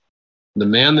 the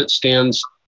man that stands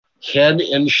head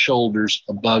and shoulders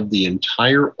above the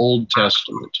entire Old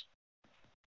Testament,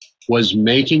 was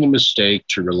making a mistake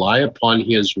to rely upon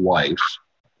his wife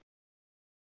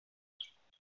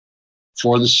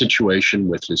for the situation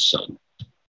with his son.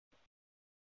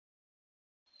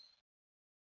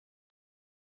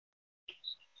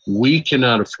 We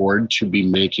cannot afford to be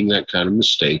making that kind of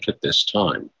mistake at this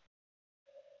time.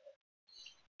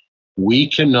 We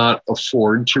cannot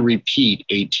afford to repeat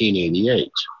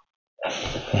 1888.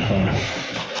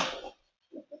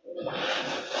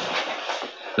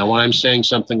 Now, when I'm saying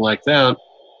something like that,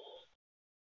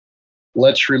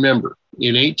 let's remember,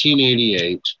 in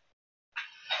 1888,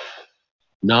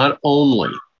 not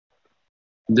only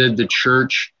did the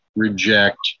church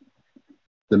reject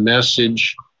the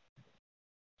message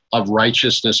of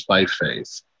righteousness by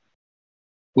faith,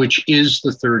 which is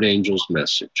the third angel's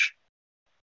message,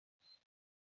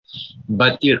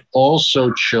 but it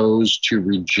also chose to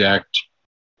reject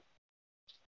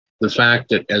the fact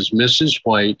that as Mrs.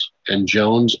 White and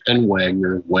Jones and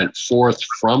Wagner went forth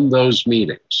from those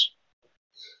meetings,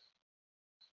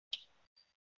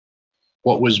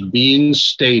 what was being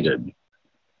stated,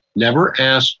 never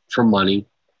asked for money,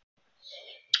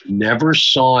 never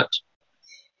sought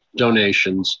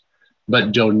donations,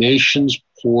 but donations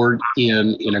poured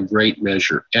in a great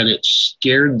measure. And it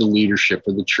scared the leadership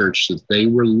of the church that they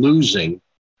were losing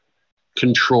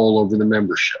control over the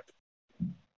membership.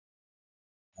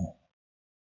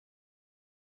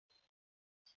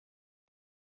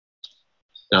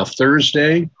 Now,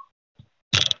 Thursday,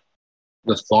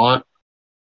 the thought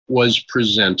was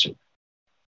presented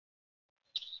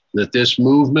that this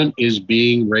movement is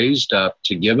being raised up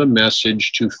to give a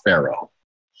message to Pharaoh.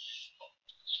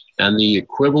 And the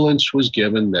equivalence was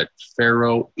given that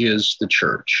Pharaoh is the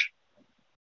church.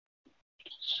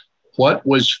 What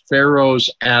was Pharaoh's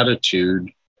attitude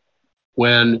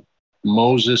when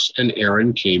Moses and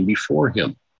Aaron came before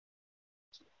him?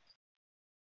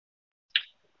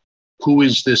 Who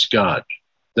is this God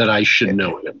that I should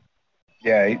know him?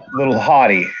 Yeah, a little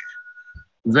haughty.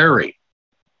 Very.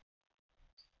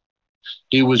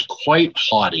 He was quite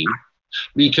haughty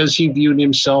because he viewed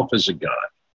himself as a god.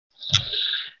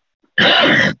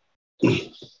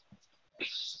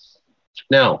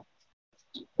 Now,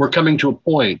 we're coming to a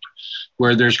point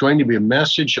where there's going to be a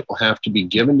message that will have to be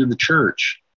given to the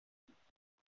church.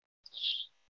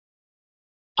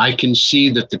 I can see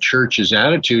that the church's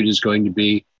attitude is going to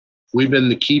be, we've been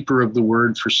the keeper of the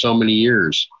word for so many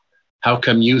years. How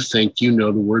come you think you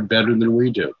know the word better than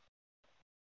we do?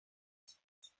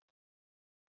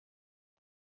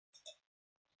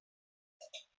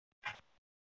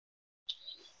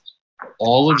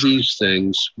 All of these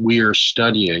things we are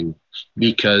studying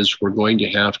because we're going to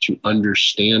have to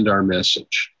understand our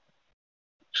message.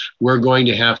 We're going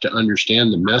to have to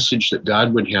understand the message that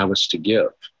God would have us to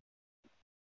give.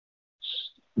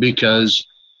 Because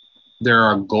there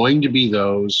are going to be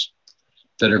those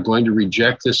that are going to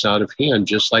reject this out of hand,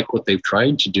 just like what they've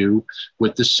tried to do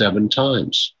with the 7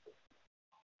 times.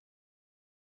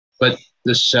 But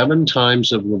the 7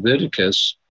 times of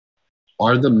Leviticus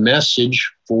are the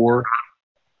message for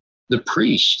the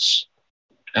priests,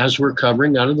 as we're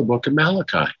covering out of the book of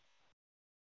Malachi.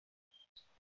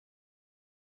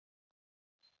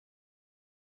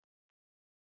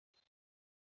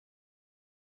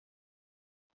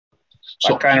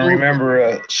 So I kind of remember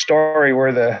a story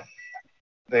where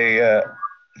they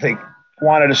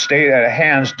wanted to stay at a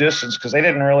hand's distance because they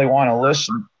didn't really want to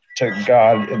listen to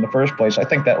God in the first place. I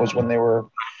think that was when they were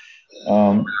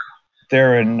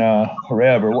there in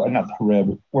Horeb, or not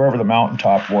Horeb, wherever the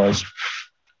mountaintop was.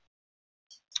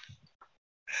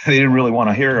 They didn't really want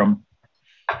to hear him.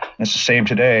 It's the same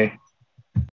today.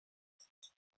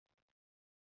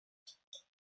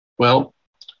 Well,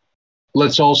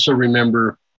 let's also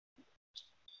remember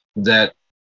that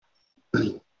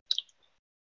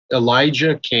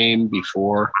Elijah came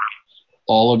before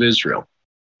all of Israel.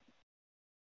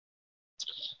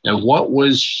 And what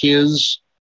was his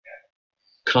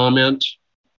comment?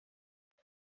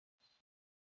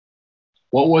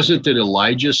 What was it that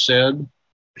Elijah said?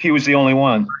 He was the only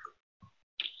one.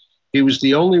 He was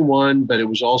the only one, but it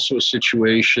was also a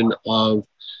situation of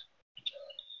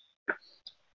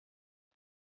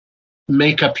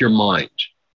make up your mind.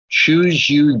 Choose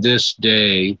you this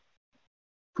day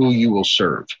who you will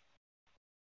serve.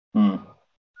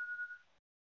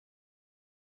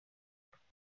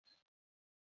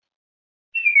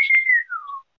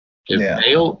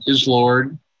 If Baal is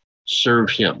Lord, serve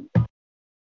him.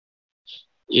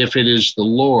 If it is the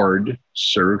Lord,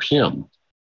 serve him.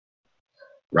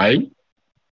 Right?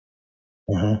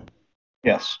 Mm-hmm.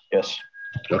 Yes, yes.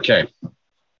 Okay.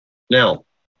 Now,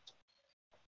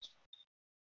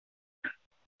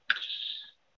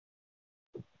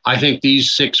 I think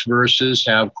these 6 verses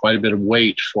have quite a bit of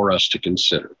weight for us to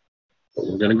consider, but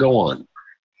we're going to go on.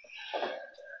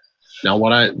 Now,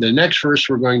 the next verse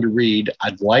we're going to read,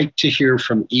 I'd like to hear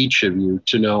from each of you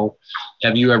to know,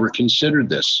 have you ever considered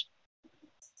this?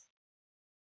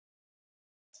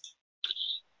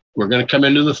 We're going to come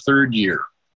into the 3rd year.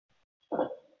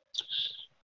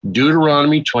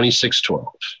 Deuteronomy 26:12.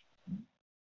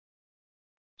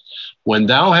 When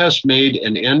thou hast made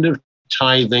an end of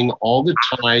tithing all the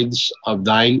tithes of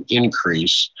thine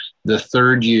increase, the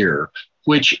 3rd year,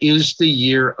 which is the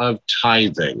year of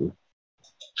tithing,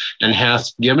 and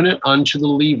hast given it unto the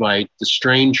Levite, the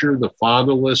stranger, the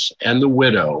fatherless, and the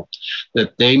widow,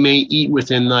 that they may eat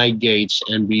within thy gates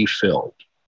and be filled.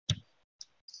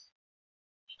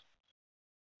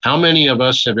 How many of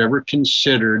us have ever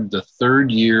considered the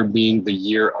 3rd year being the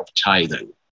year of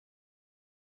tithing?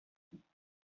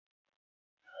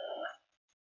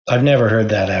 I've never heard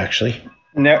that, actually.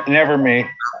 Never me.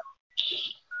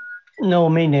 No,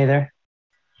 me neither.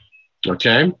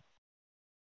 Okay.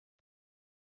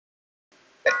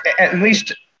 At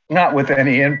least not with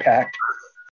any impact.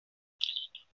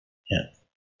 Yeah.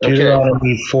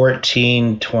 Deuteronomy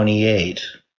 14:28.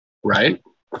 Right.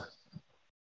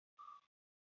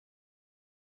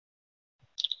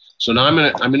 So now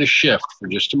I'm gonna shift for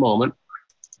just a moment.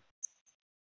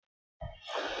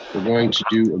 We're going to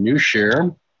do a new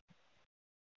share.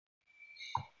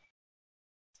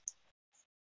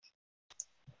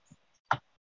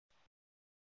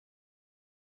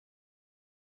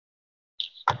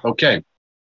 Okay.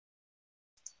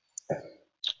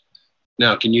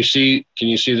 Now, can you see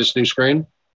this new screen?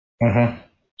 Mm-hmm.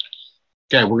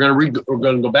 Okay, we're going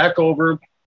to go back over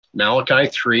Malachi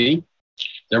 3.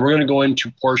 Then we're going to go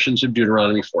into portions of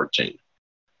Deuteronomy 14.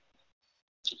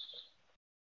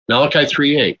 Malachi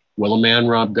 3:8. Will a man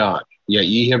rob God? Yet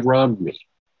ye have robbed me.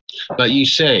 But ye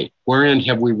say, wherein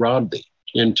have we robbed thee?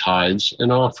 In tithes and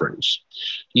offerings.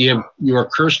 You are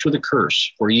cursed with a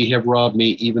curse, for ye have robbed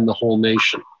me, even the whole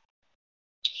nation.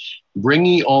 Bring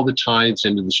ye all the tithes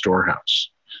into the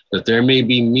storehouse, that there may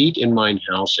be meat in mine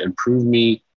house, and prove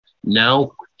me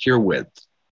now herewith,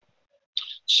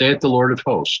 saith the Lord of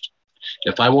hosts,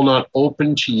 if I will not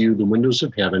open to you the windows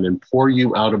of heaven and pour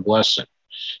you out a blessing,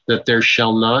 that there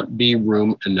shall not be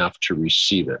room enough to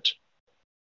receive it.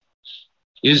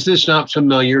 Is this not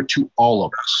familiar to all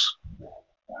of us?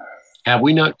 Have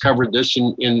we not covered this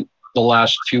in the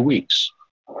last few weeks?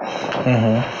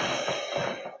 Mm-hmm.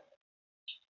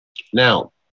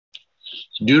 Now,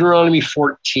 Deuteronomy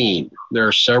 14, there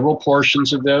are several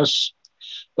portions of this,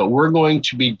 but we're going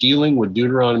to be dealing with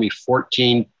Deuteronomy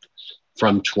 14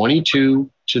 from 22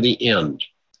 to the end.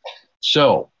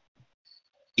 So,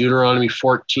 Deuteronomy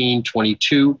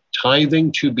 14:22,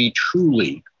 tithing to be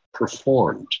truly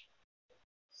performed.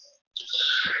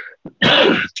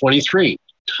 23,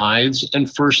 tithes and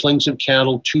firstlings of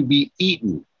cattle to be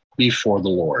eaten before the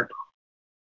Lord.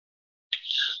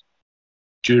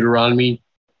 Deuteronomy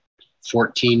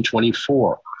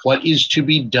 14:24, what is to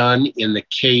be done in the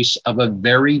case of a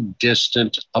very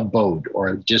distant abode or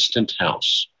a distant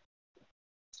house.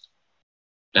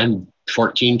 And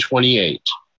 14:28,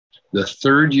 the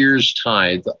third year's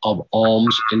tithe of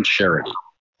alms and charity.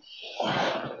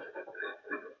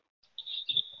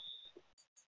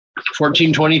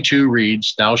 14:22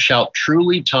 reads, thou shalt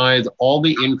truly tithe all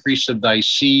the increase of thy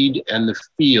seed and the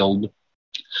field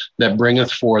that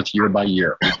bringeth forth year by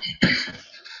year.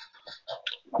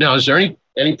 Now, is there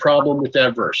any problem with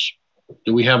that verse?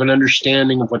 Do we have an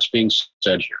understanding of what's being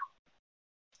said here?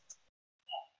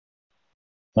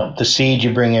 Well, the seed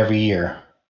you bring every year.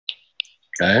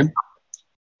 Okay.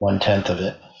 1/10 of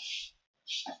it.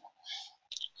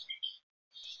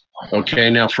 Okay,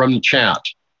 now from the chat.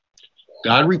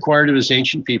 God required of his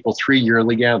ancient people 3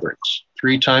 yearly gatherings.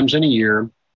 3 times in a year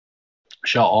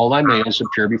shall all thy males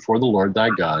appear before the Lord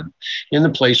thy God in the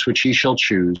place which he shall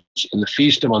choose, in the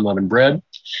feast of unleavened bread,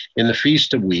 in the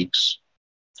feast of weeks,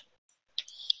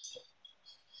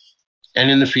 and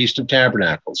in the feast of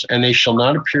tabernacles. And they shall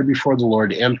not appear before the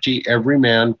Lord empty. Every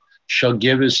man shall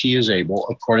give as he is able,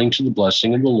 according to the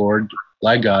blessing of the Lord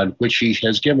thy God, which he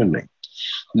has given me.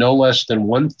 No less than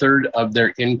 1/3 of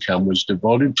their income was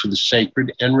devoted to the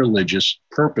sacred and religious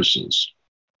purposes.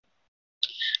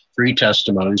 3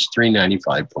 Testimonies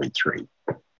 395.3.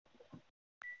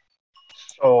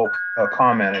 So a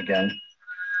comment again.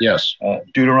 Yes.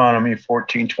 Deuteronomy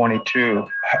 14:22.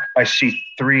 I see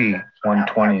 3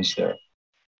 120s there.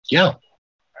 Yeah.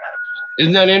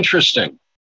 Isn't that interesting?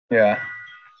 Yeah.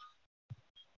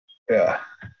 Yeah.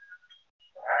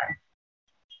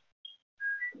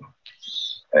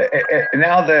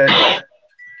 Now that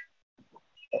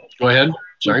Go ahead.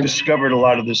 Sorry. we've discovered a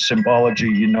lot of the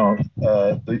symbology,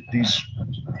 these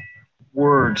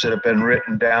words that have been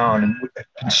written down and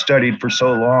been studied for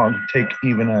so long take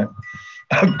even a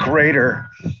greater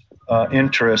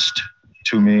interest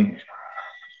to me,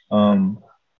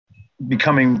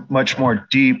 becoming much more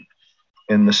deep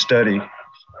in the study.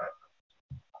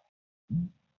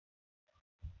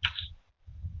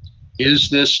 Is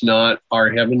this not our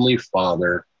Heavenly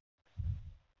Father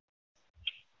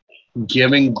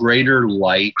giving greater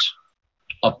light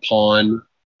upon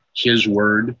his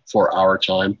word for our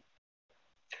time?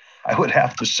 I would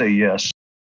have to say yes.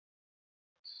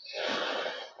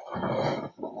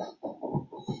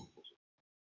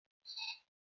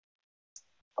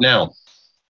 Now,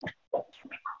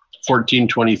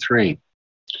 14:23.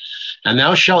 And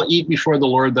thou shalt eat before the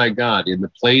Lord thy God in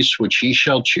the place which he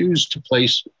shall choose to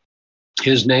place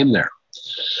his name there.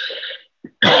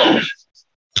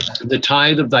 The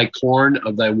tithe of thy corn,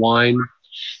 of thy wine,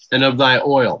 and of thy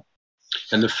oil,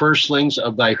 and the firstlings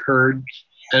of thy herd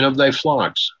and of thy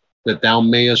flocks, that thou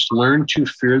mayest learn to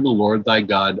fear the Lord thy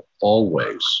God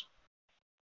always.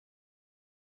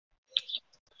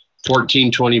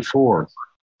 14:24.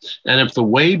 And if the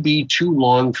way be too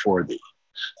long for thee,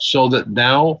 so that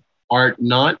thou art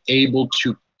not able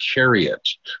to carry it,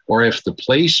 or if the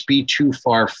place be too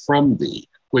far from thee,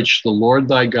 which the Lord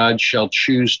thy God shall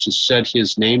choose to set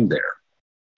his name there,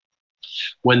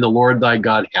 when the Lord thy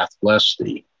God hath blessed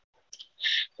thee,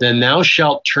 then thou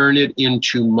shalt turn it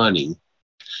into money,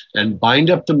 and bind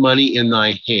up the money in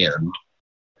thy hand,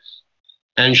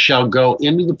 and shall go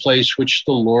into the place which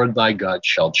the Lord thy God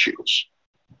shall choose.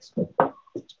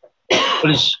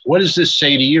 What does this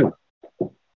say to you?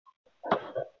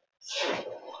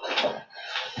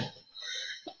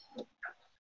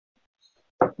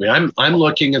 I mean, I'm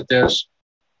looking at this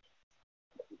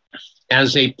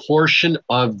as a portion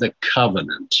of the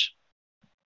covenant.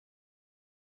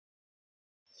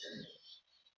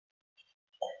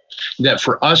 That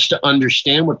for us to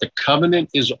understand what the covenant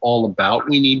is all about,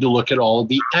 we need to look at all of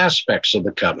the aspects of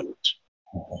the covenant.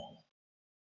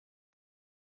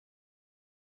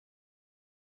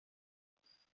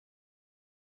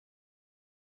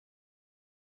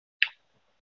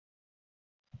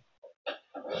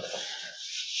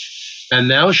 And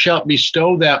thou shalt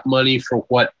bestow that money for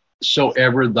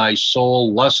whatsoever thy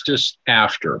soul lusteth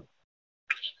after,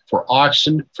 for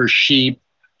oxen, for sheep,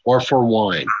 or for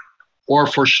wine, or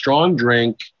for strong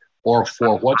drink, or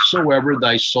for whatsoever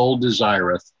thy soul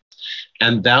desireth.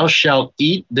 And thou shalt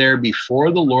eat there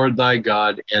before the Lord thy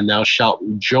God, and thou shalt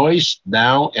rejoice,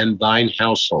 thou and thine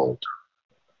household.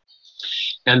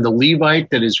 And the Levite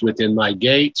that is within thy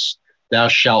gates, thou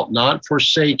shalt not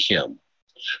forsake him,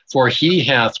 for he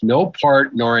hath no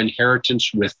part nor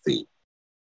inheritance with thee.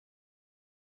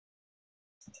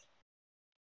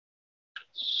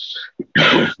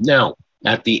 Now,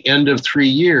 at the end of 3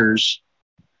 years,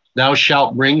 thou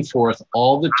shalt bring forth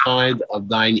all the tithe of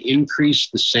thine increase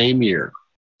the same year,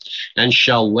 and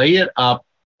shall lay it up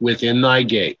within thy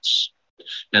gates.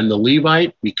 And the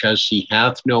Levite, because he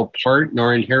hath no part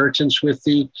nor inheritance with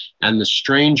thee, and the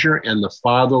stranger, and the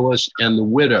fatherless, and the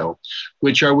widow,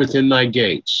 which are within thy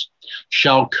gates,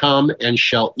 shall come and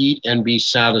shall eat and be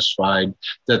satisfied,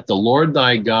 that the Lord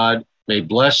thy God may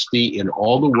bless thee in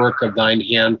all the work of thine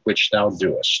hand which thou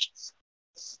doest.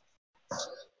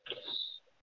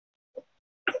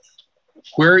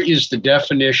 Where is the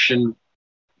definition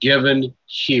given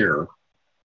here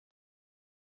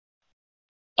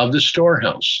of the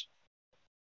storehouse?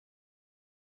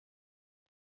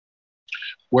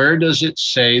 Where does it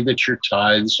say that your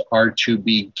tithes are to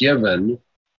be given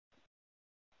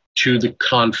to the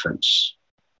conference?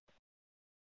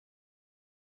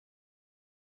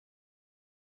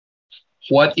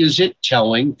 What is it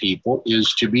telling people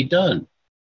is to be done?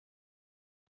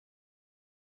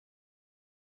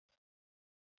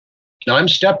 Now, I'm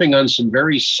stepping on some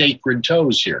very sacred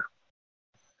toes here,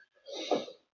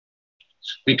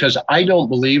 because I don't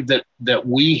believe that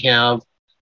we have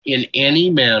in any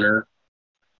manner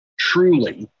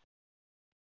truly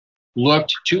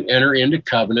looked to enter into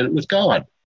covenant with God.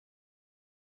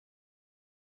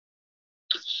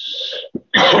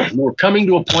 We're coming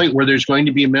to a point where there's going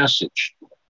to be a message.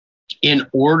 In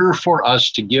order for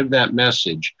us to give that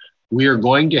message, we are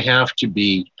going to have to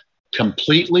be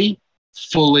completely,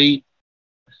 fully,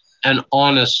 and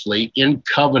honestly in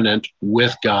covenant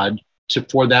with God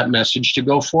for that message to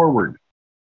go forward.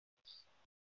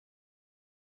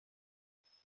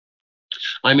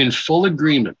 I'm in full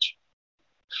agreement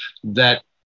that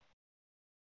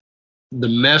the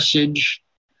message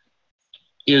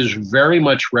is very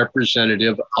much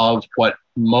representative of what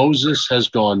Moses has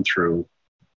gone through,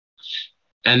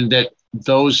 and that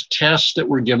those tests that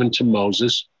were given to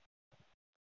Moses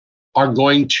are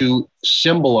going to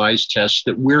symbolize tests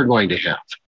that we're going to have.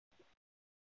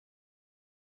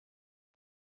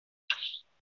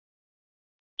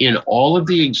 In all of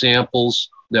the examples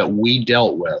that we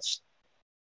dealt with,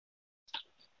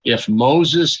 if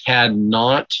Moses had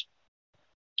not,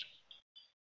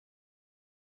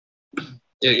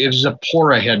 if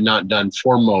Zipporah had not done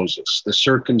for Moses the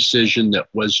circumcision that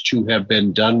was to have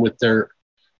been done with their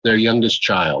youngest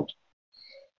child,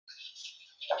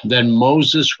 then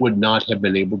Moses would not have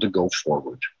been able to go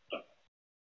forward.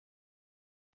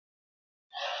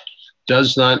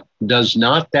 Does not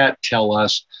that tell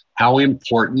us how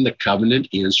important the covenant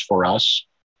is for us?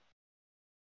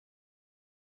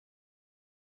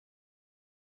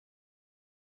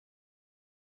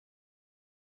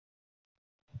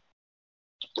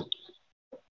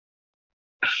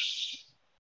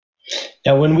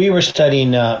 Now, when we were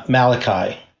studying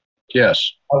Malachi,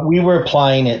 yes, we were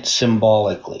applying it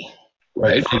symbolically,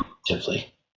 right?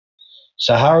 Figuratively.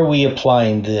 So how are we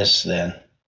applying this then?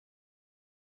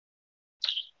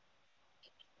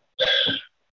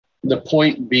 The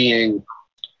point being,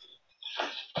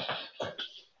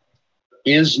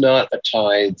 is not a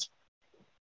tithe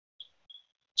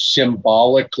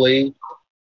symbolically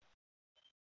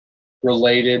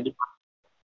related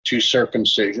to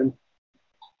circumcision?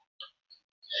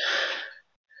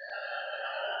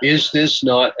 Is this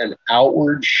not an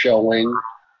outward showing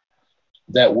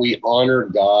that we honor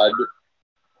God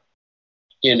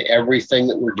in everything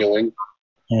that we're doing?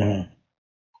 Mm-hmm.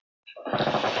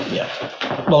 Yeah.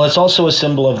 Well, it's also a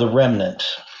symbol of the remnant.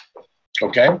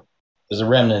 Okay. Because the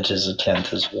remnant is a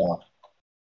tenth as well.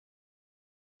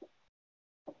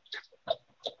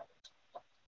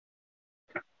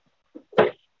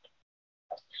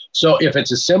 So if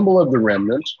it's a symbol of the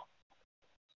remnant,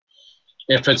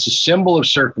 if it's a symbol of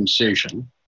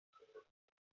circumcision,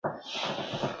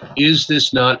 is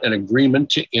this not an agreement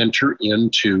to enter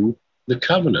into the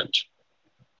covenant?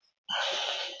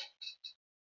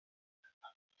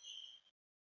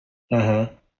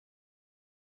 Mm-hmm.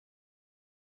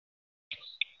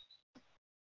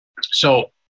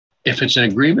 So if it's an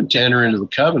agreement to enter into the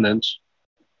covenant,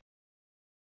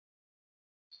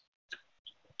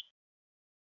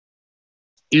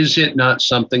 is it not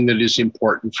something that is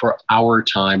important for our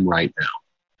time right now?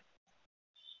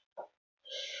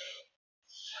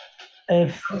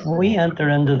 If we enter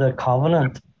into the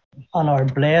covenant and are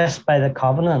blessed by the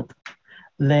covenant,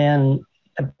 then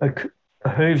it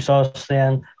behooves us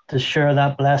then to share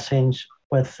that blessings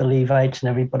with the Levites and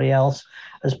everybody else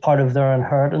as part of their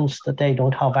inheritance that they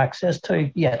don't have access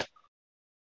to yet.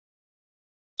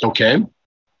 Okay.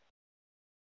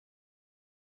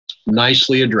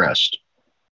 Nicely addressed.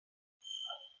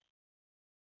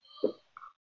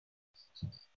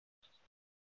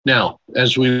 Now,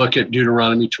 as we look at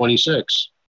Deuteronomy 26,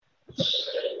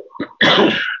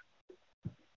 and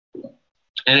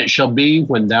it shall be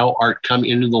when thou art come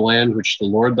into the land which the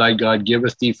Lord thy God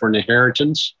giveth thee for an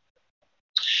inheritance,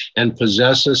 and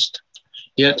possessest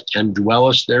it and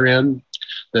dwellest therein,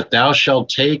 that thou shalt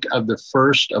take of the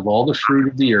first of all the fruit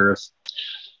of the earth,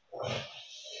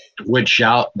 which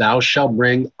thou shalt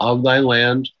bring of thy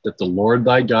land that the Lord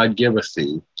thy God giveth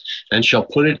thee, and shall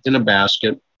put it in a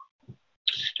basket,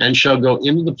 and shall go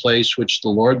into the place which the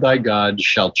Lord thy God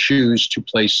shall choose to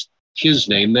place his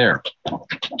name there.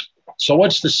 So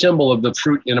what's the symbol of the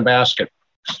fruit in a basket?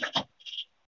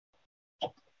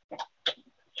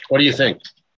 What do you think?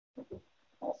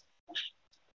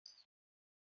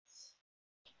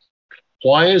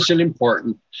 Why is it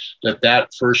important that that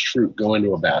first fruit go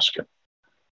into a basket?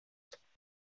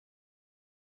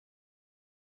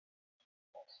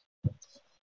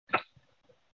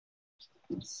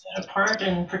 Set apart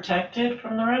and protected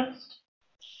from the rest.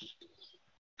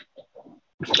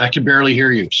 I can barely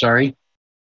hear you. Sorry.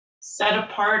 Set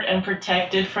apart and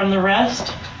protected from the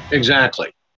rest.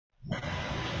 Exactly.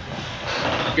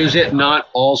 Is it not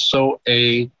also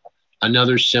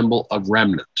another symbol of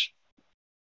remnant?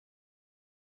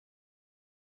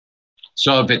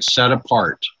 So if it's set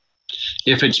apart,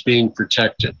 if it's being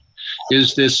protected,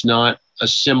 is this not a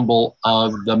symbol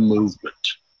of the movement?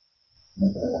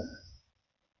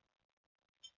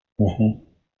 Mm-hmm.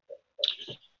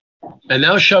 And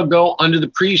thou shalt go unto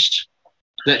the priest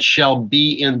that shall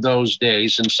be in those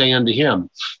days, and say unto him,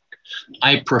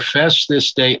 I profess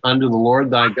this day unto the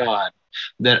Lord thy God,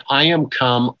 that I am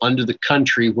come unto the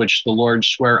country which the Lord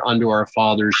sware unto our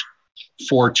fathers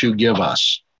for to give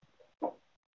us.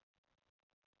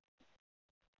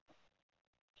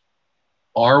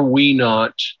 Are we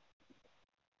not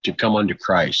to come unto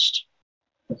Christ,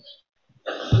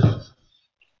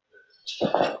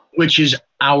 which is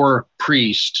our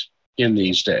priest in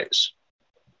these days?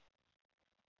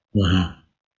 Mm-hmm.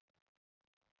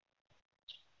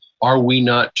 Are we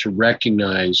not to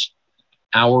recognize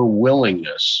our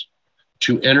willingness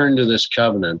to enter into this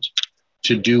covenant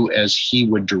to do as he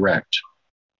would direct?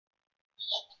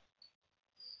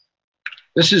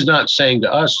 This is not saying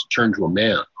to us, turn to a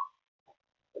man.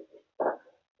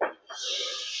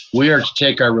 We are to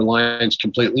take our reliance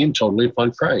completely and totally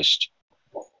upon Christ.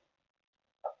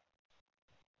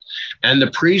 And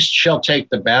the priest shall take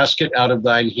the basket out of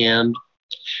thine hand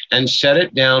and set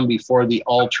it down before the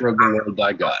altar of the Lord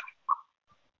thy God.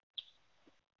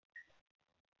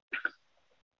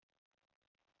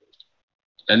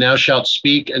 And thou shalt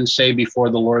speak and say before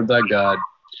the Lord thy God,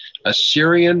 a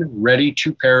Syrian ready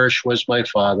to perish was my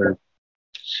father,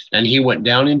 and he went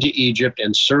down into Egypt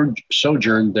and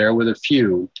sojourned there with a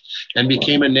few, and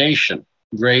became a nation,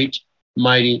 great,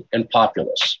 mighty, and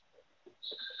populous.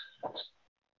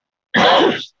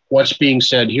 What's being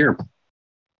said here?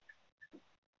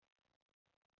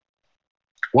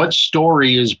 What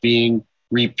story is being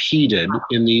repeated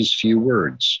in these few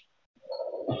words?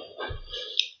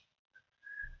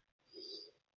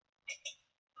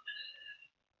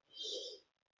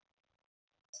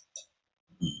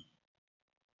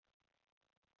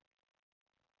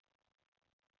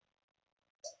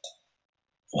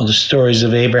 Well, the stories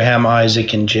of Abraham,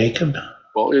 Isaac, and Jacob.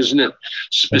 Well, isn't it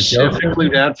specifically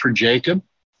that for Jacob?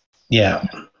 Yeah.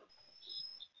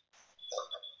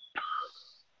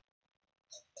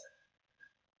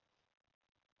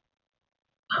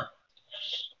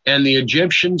 And the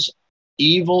Egyptians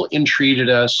evil entreated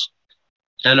us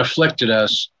and afflicted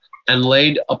us and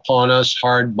laid upon us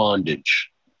hard bondage.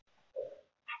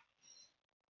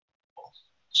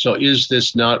 So is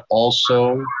this not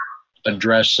also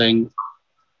addressing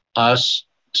us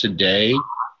today?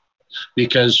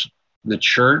 Because the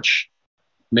church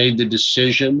made the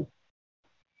decision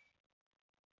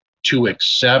to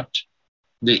accept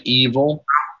the evil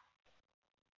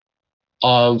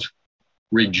of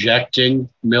rejecting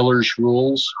Miller's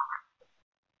rules.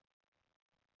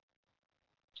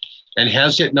 And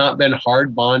has it not been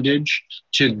hard bondage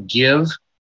to give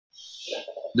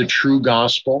the true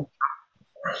gospel?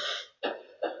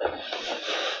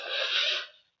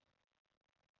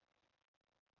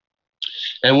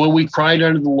 And when we cried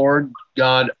unto the Lord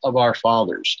God of our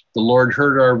fathers, the Lord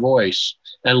heard our voice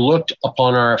and looked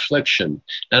upon our affliction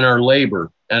and our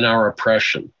labor and our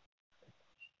oppression.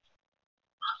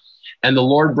 And the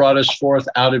Lord brought us forth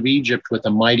out of Egypt with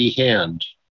a mighty hand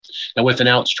and with an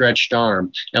outstretched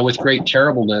arm and with great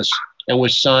terribleness and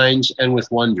with signs and with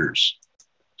wonders.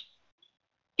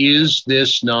 Is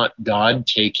this not God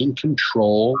taking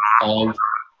control of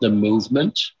the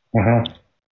movement? Mm-hmm.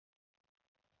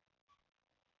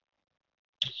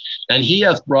 And he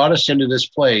hath brought us into this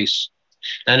place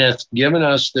and hath given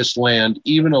us this land,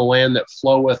 even a land that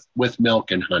floweth with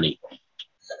milk and honey.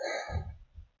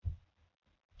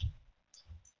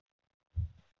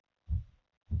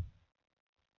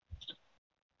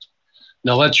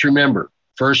 Now let's remember,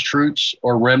 first fruits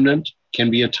or remnant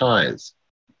can be a tithe.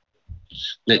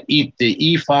 The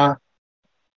ephah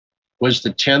was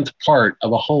the 10th part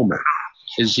of a homer,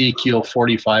 Ezekiel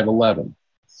 45:11.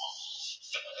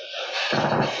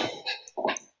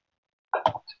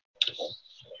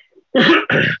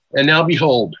 And now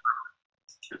behold,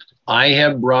 I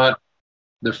have brought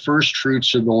the first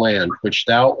fruits of the land, which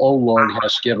thou, O Lord,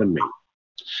 hast given me.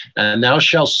 And thou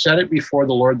shalt set it before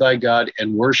the Lord thy God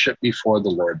and worship before the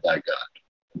Lord thy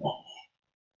God.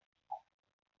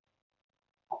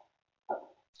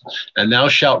 And thou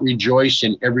shalt rejoice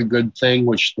in every good thing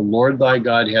which the Lord thy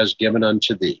God has given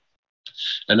unto thee.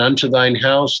 And unto thine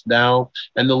house, thou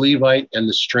and the Levite and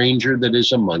the stranger that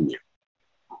is among you.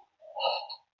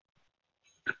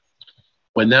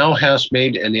 When thou hast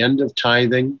made an end of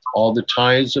tithing, all the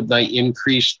tithes of thy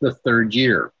increase the 3rd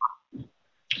year,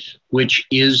 which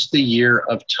is the year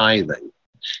of tithing,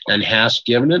 and hast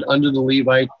given it unto the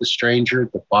Levite, the stranger,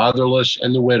 the fatherless,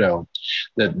 and the widow,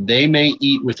 that they may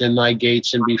eat within thy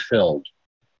gates and be filled.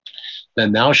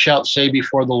 Then thou shalt say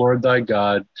before the Lord thy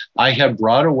God, I have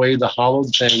brought away the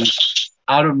hallowed things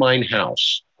out of mine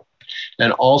house,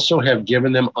 and also have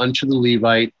given them unto the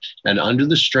Levite, and unto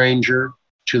the stranger,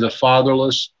 to the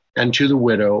fatherless, and to the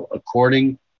widow,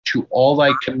 according to all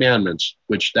thy commandments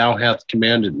which thou hast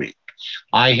commanded me.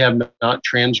 I have not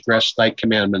transgressed thy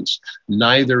commandments,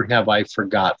 neither have I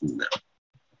forgotten them.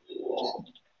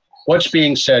 What's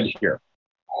being said here?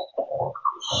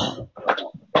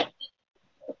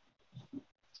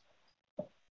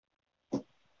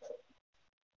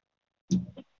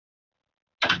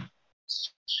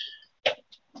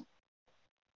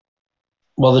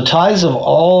 Well, the tithes of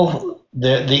all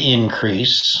the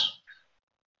increase,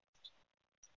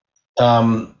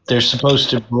 they're supposed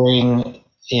to bring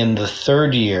in the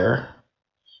 3rd year.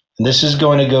 And this is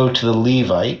going to go to the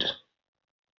Levite,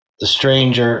 the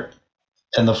stranger,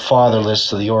 and the fatherless,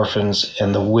 so the orphans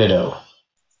and the widow,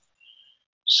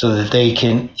 so that they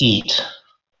can eat.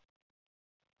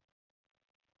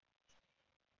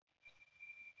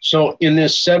 So in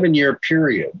this 7-year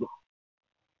period,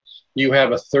 you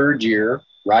have a 3rd year,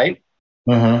 right?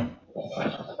 Mm-hmm.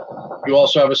 You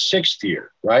also have a 6th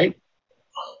year, right?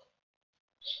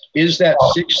 Is that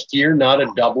 6th year not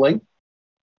a doubling?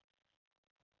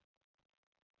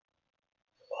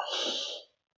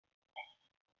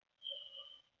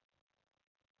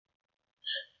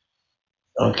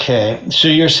 Okay, so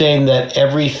you're saying that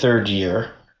every 3rd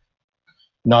year,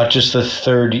 not just the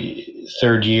third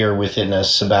year within a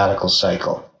sabbatical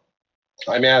cycle.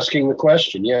 I'm asking the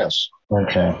question, yes.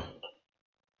 Okay.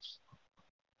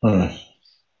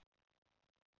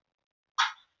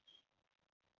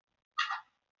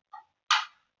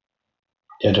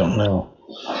 I don't know.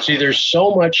 See, there's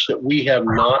so much that we have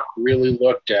not really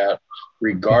looked at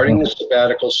regarding the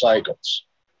sabbatical cycles,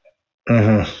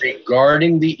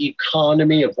 regarding the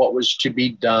economy of what was to be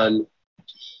done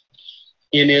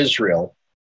in Israel,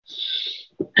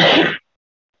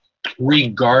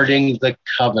 regarding the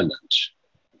covenant,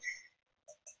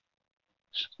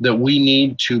 that we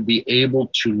need to be able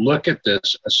to look at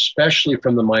this, especially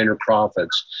from the minor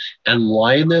prophets, and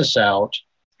line this out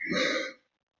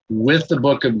with the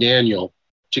book of Daniel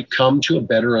to come to a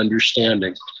better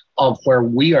understanding of where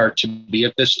we are to be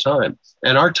at this time.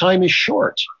 And our time is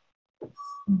short.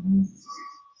 Mm-hmm.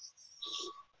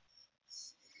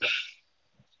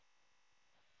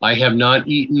 I have not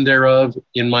eaten thereof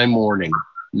in my mourning,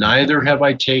 neither have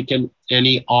I taken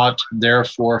any aught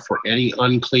therefore for any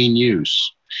unclean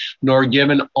use, nor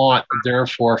given aught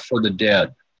therefore for the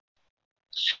dead.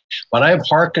 But I have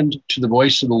hearkened to the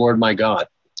voice of the Lord my God,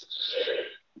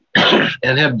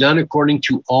 and have done according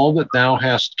to all that thou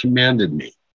hast commanded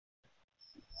me.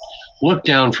 Look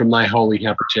down from thy holy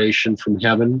habitation from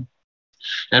heaven,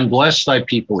 and bless thy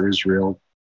people Israel,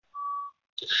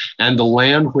 and the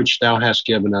land which thou hast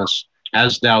given us,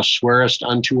 as thou swearest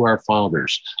unto our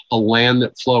fathers, a land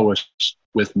that floweth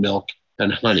with milk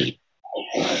and honey.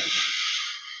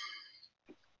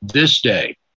 This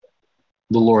day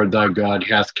the Lord thy God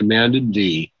hath commanded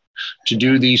thee to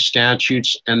do these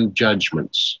statutes and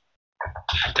judgments,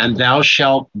 and thou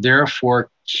shalt therefore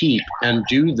keep and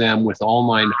do them with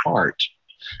all thine heart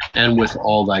and with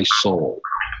all thy soul.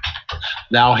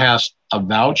 Thou hast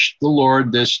avouched the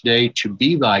Lord this day to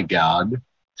be thy God,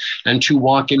 and to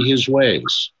walk in his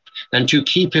ways, and to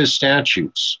keep his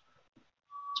statutes,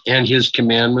 and his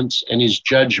commandments, and his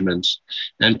judgments,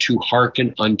 and to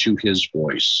hearken unto his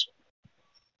voice.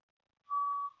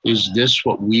 Is this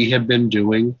what we have been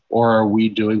doing, or are we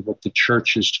doing what the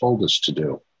church has told us to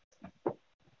do?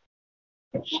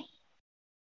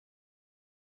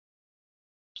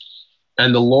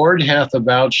 And the Lord hath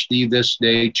avouched thee this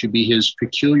day to be his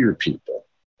peculiar people,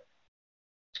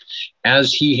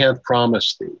 as he hath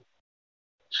promised thee,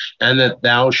 and that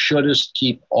thou shouldest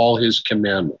keep all his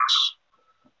commandments,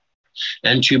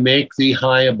 and to make thee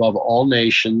high above all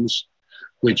nations,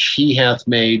 which he hath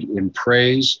made in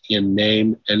praise, in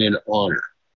name, and in honor,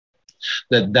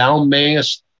 that thou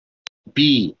mayest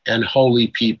be an holy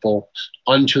people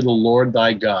unto the Lord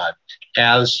thy God,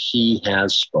 as he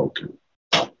has spoken.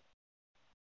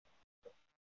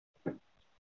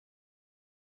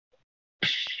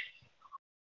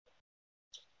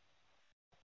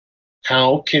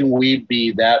 How can we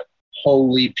be that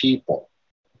holy people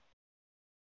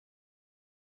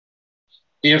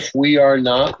if we are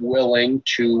not willing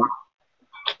to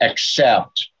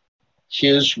accept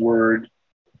his word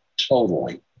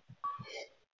totally?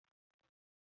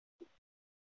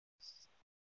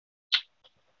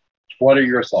 What are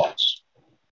your thoughts?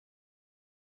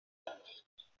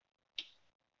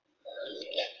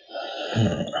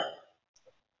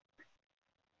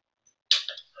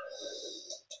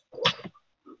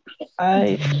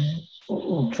 I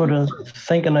sort of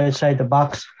thinking outside the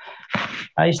box.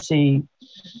 I see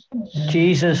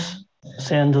Jesus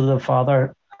saying to the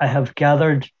Father, I have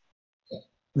gathered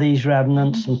these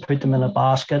remnants and put them in a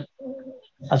basket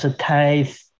as a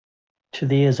tithe to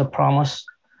thee as a promise.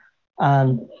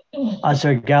 And as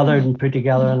they're gathered and put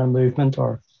together in a movement,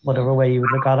 or whatever way you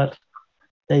would look at it,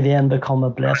 they then become a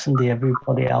blessing to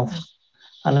everybody else.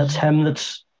 And it's him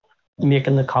that's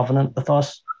making the covenant with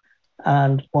us.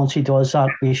 And once he does that,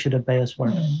 we should obey his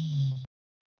word.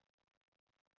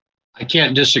 I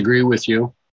can't disagree with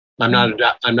you. I'm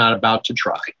not about to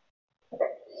try.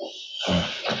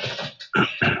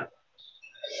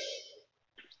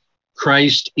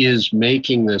 Christ is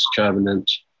making this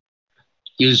covenant.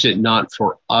 Is it not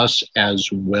for us as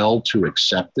well to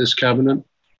accept this covenant?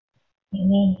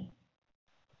 Mm-hmm.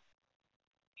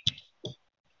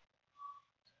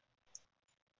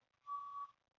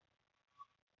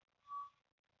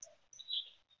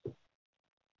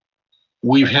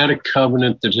 We've had a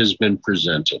covenant that has been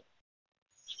presented.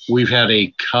 We've had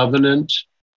a covenant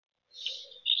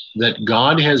that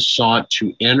God has sought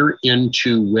to enter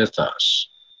into with us.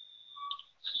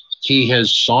 He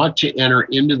has sought to enter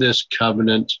into this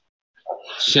covenant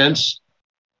since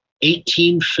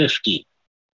 1850.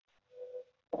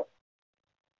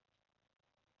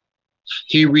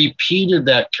 He repeated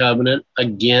that covenant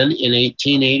again in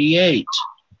 1888.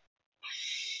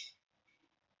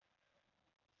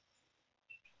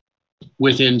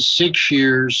 Within 6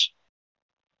 years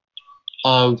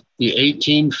of the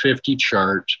 1850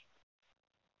 chart,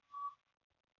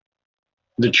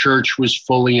 the church was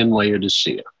fully in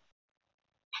Laodicea.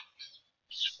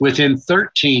 Within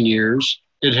 13 years,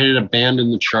 it had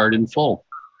abandoned the chart in full.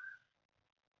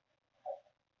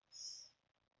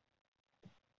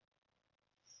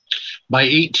 By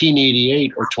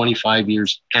 1888, or 25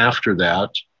 years after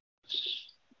that,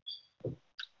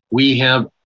 we have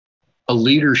a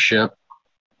leadership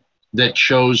that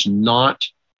chose not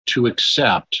to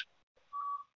accept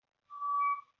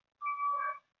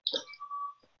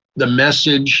the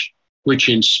message which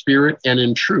in spirit and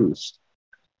in truth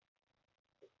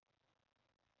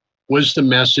was the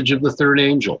message of the third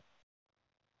angel.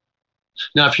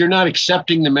 Now, if you're not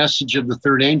accepting the message of the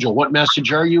third angel, what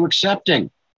message are you accepting?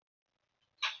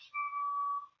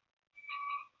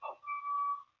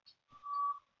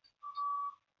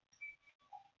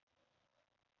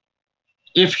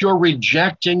 If you're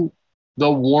rejecting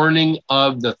the warning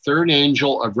of the third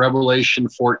angel of Revelation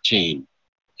 14,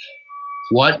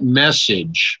 what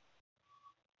message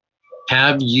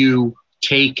have you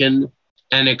taken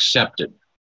and accepted?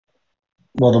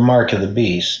 Well, the mark of the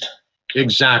beast.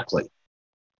 Exactly.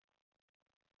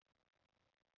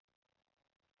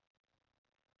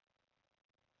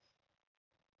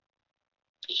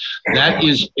 That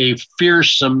is a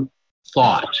fearsome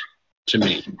thought to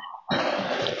me.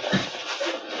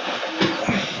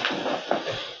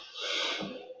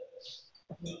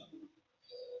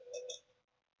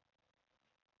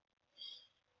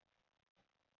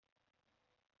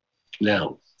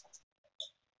 Now,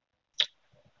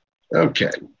 okay.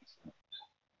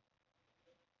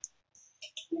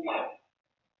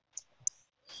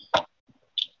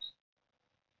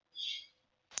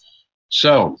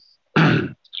 So,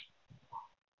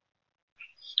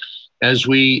 as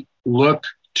we look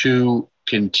to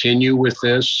continue with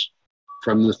this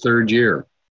from the third year,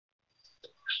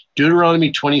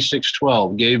 Deuteronomy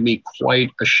 26:12 gave me quite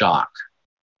a shock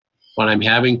when I'm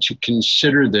having to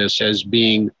consider this as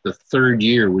being the third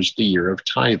year was the year of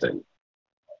tithing.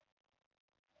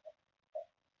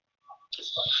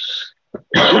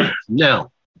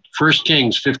 Now, 1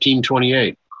 Kings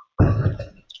 15:28.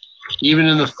 Even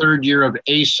in the third year of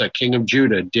Asa, king of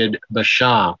Judah, did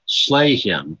Baasha slay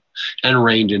him and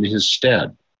reigned in his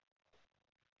stead.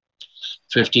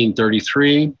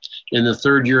 15:33. In the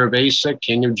third year of Asa,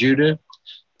 king of Judah,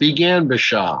 began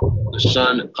Baasha, the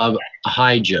son of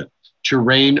Ahijah, to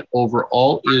reign over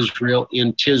all Israel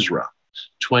in Tisra,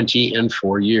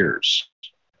 24 years.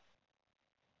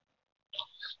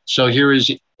 So here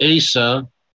is Asa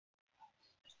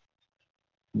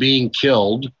being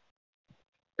killed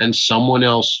and someone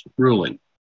else ruling.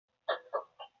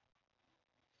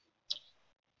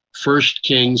 1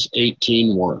 Kings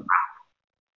 18:1.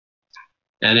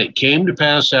 And it came to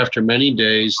pass after many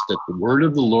days that the word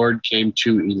of the Lord came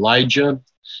to Elijah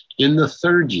in the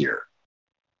third year,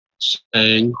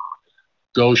 saying,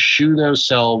 Go shew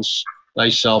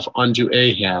thyself unto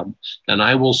Ahab, and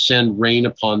I will send rain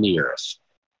upon the earth.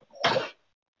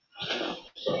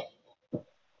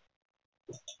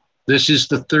 This is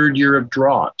the third year of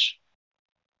drought.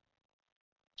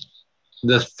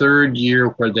 The third year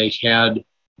where they had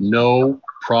no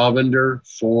provender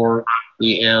for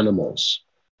the animals.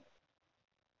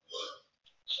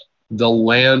 The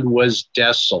land was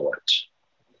desolate.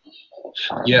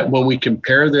 Yet when we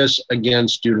compare this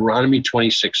against Deuteronomy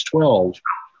 26:12,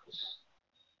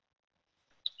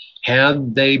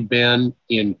 had they been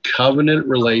in covenant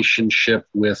relationship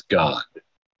with God,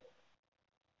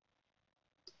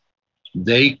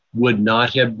 they would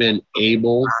not have been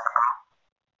able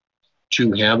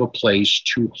to have a place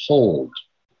to hold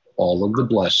all of the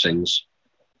blessings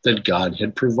that God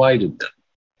had provided them.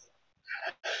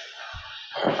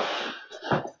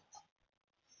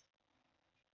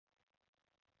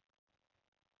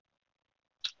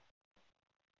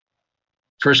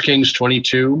 First Kings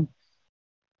 22.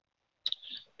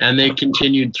 And they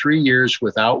continued 3 years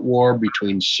without war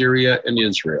between Syria and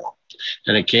Israel.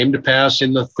 And it came to pass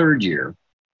in the third year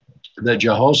that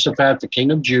Jehoshaphat, the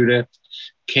king of Judah,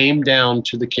 came down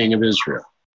to the king of Israel.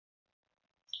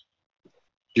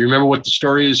 Do you remember what the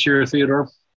story is here, Theodore?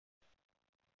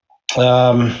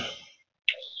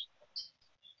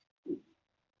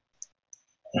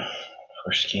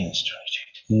 First Kings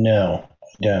 22. No,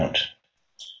 I don't.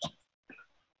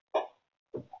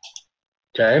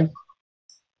 Okay.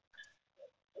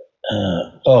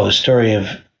 The story of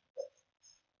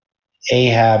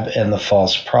Ahab and the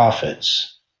false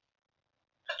prophets.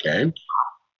 Okay.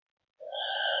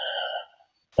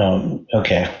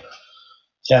 Okay.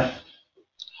 Yeah.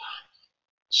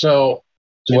 So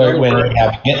when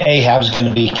Ahab's going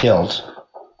to be killed.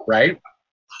 Right?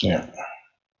 Yeah.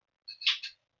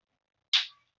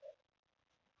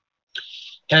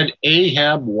 Had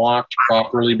Ahab walked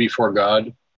properly before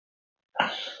God?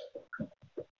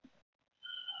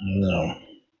 No.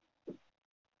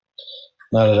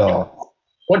 Not at all.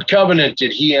 What covenant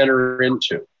did he enter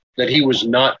into that he was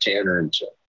not to enter into?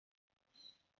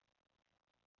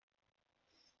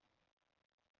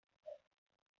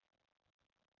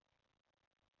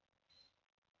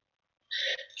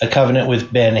 A covenant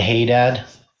with Ben-Hadad.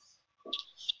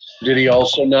 Did he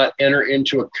also not enter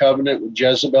into a covenant with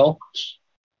Jezebel?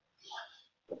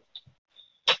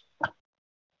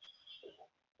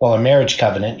 Well, a marriage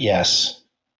covenant, yes.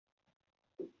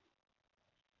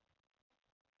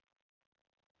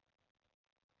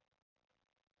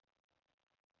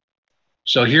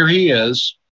 So here he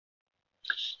is.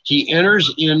 He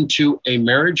enters into a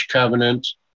marriage covenant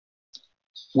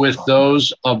with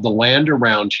those of the land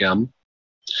around him,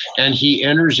 and he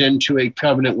enters into a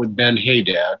covenant with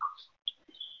Ben-Hadad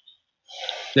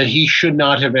that he should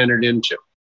not have entered into.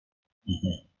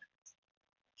 Mm-hmm.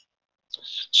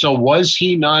 So was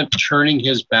he not turning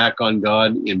his back on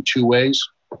God in two ways?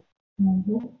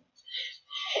 Mm-hmm.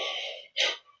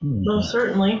 Most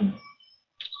certainly.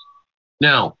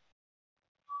 Now,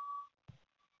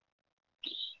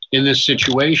 in this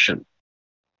situation,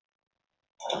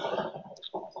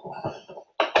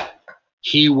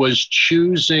 he was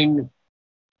choosing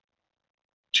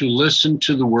to listen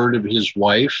to the word of his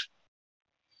wife,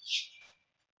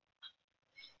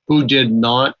 who did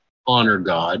not honor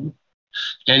God,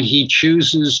 and he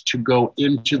chooses to go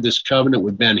into this covenant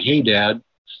with Ben-Hadad,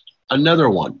 another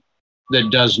one that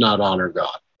does not honor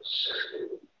God.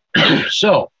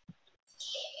 So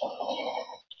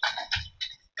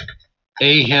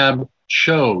Ahab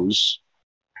chose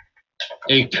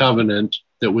a covenant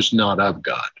that was not of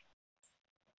God.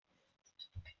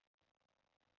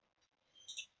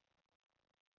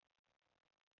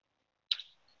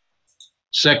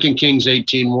 Second Kings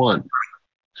 18:1.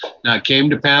 Now it came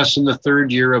to pass in the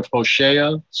third year of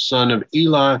Hoshea, son of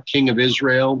Elah, king of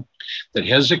Israel, that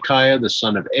Hezekiah, the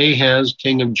son of Ahaz,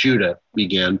 king of Judah,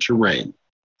 began to reign.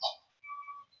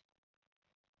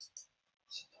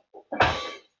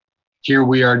 Here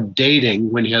we are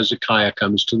dating when Hezekiah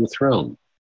comes to the throne.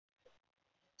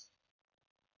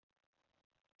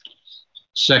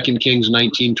 2 Kings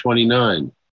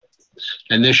 19:29.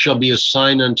 And this shall be a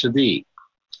sign unto thee.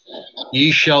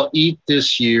 Ye shall eat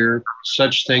this year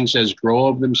such things as grow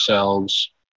of themselves,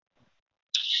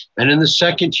 and in the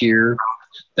second year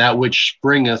that which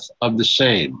springeth of the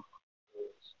same.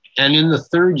 And in the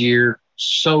third year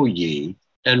sow ye,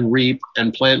 and reap,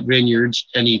 and plant vineyards,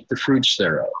 and eat the fruits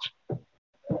thereof.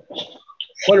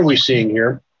 What are we seeing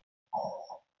here?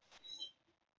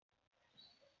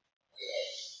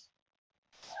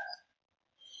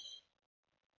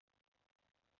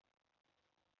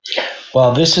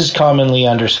 Well, this is commonly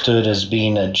understood as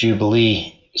being a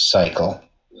Jubilee cycle.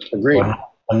 Agreed.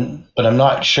 But I'm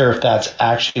not sure if that's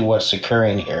actually what's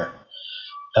occurring here.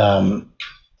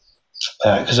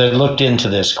 Because I looked into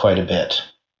this quite a bit.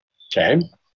 Okay.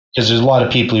 Because there's a lot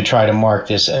of people who try to mark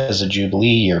this as a Jubilee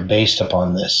year based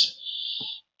upon this.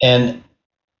 And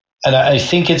I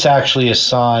think it's actually a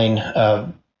sign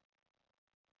of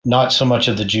not so much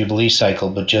of the Jubilee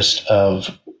cycle, but just of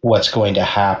what's going to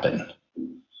happen.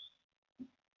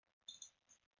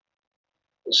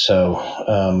 So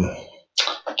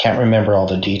I can't remember all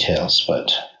the details,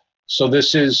 but. So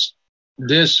this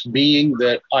being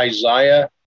that Isaiah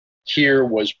here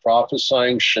was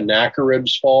prophesying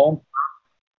Sennacherib's fall.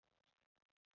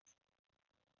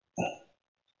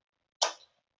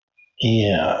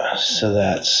 Yeah, so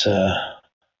that's,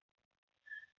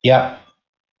 yeah,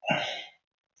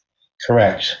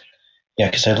 correct. Yeah,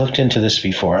 because I looked into this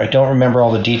before. I don't remember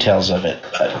all the details of it,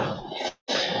 but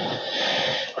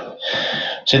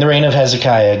it's in the reign of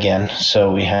Hezekiah again.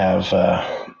 So we have,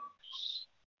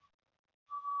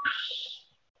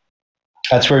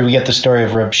 that's where we get the story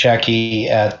of Rabshakeh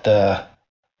at the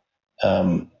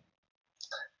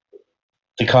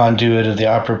conduit of the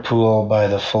upper pool by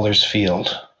the Fuller's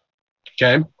Field.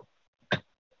 Okay.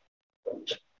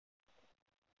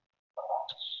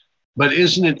 But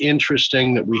isn't it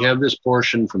interesting that we have this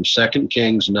portion from 2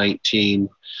 Kings 19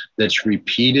 that's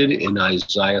repeated in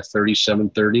Isaiah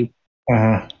 37:30?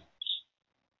 Mm-hmm.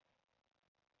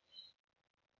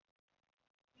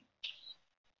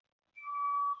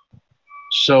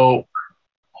 So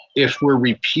if we're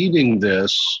repeating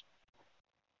this,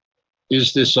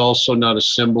 is this also not a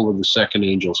symbol of the second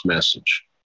angel's message?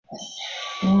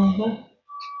 Mm-hmm.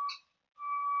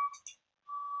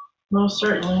 Most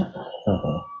certainly.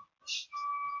 Mm-hmm.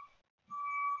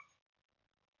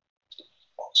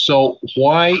 So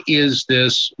why is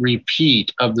this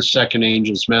repeat of the second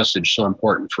angel's message so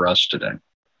important for us today?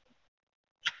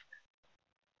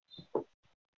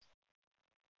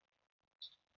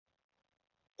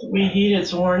 We heed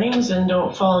its warnings and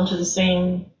don't fall into the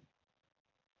same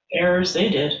errors they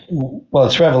did. Well,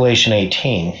 it's Revelation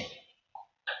 18.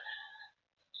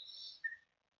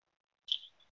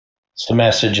 It's the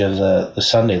message of the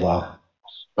Sunday law.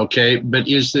 Okay, but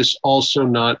is this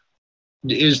not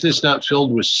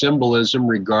filled with symbolism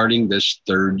regarding this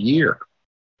third year?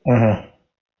 Mm-hmm.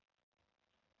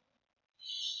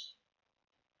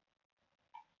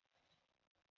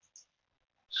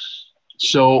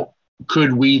 So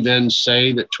could we then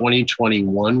say that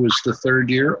 2021 was the third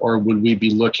year, or would we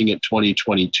be looking at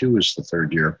 2022 as the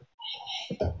third year?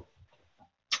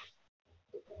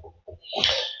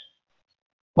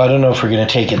 I don't know if we're going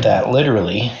to take it that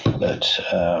literally, but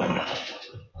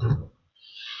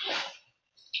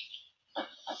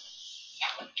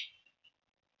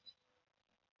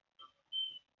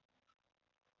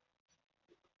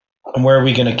and where are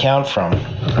we going to count from?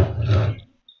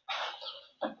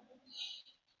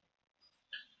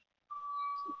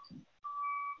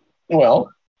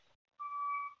 Well,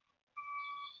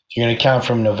 if you're going to count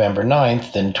from November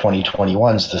 9th, then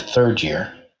 2021 is the third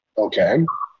year. okay.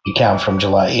 You count from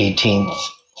July 18th,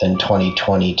 then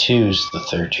 2022 is the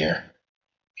third year.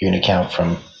 You're going to count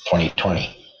from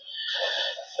 2020.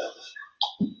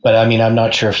 But I mean, I'm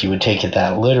not sure if you would take it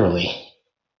that literally.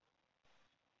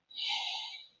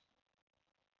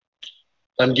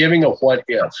 I'm giving a what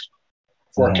if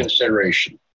for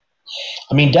consideration.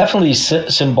 I mean, definitely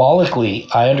symbolically,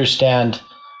 I understand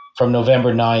from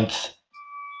November 9th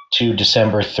to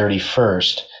December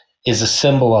 31st is a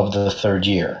symbol of the third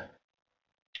year.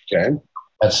 Okay.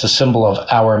 That's the symbol of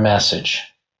our message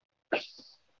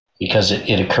because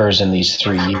it occurs in these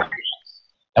 3 years.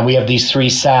 And we have these 3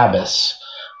 Sabbaths,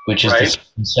 which is right.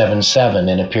 the 7-7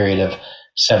 in a period of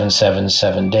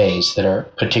 7 days that are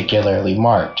particularly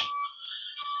marked.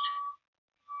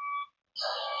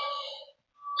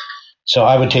 So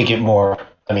I would take it more,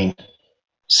 I mean,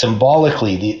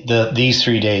 symbolically, these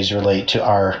 3 days relate to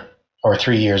or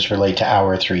 3 years relate to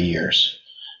our 3 years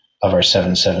of our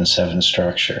 7-7-7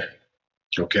 structure.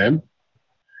 Okay.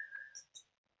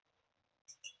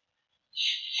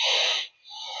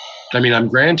 I mean, I'm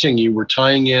granting you we're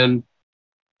tying in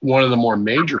one of the more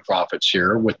major prophets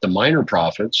here with the minor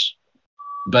prophets,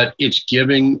 but it's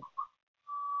giving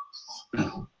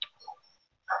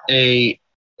a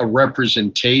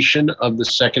representation of the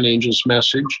second angel's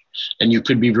message. And you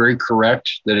could be very correct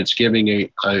that it's giving a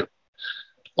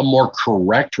more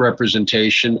correct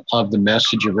representation of the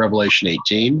message of Revelation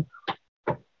 18.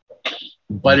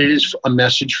 But it is a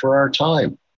message for our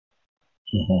time.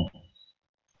 Mm-hmm.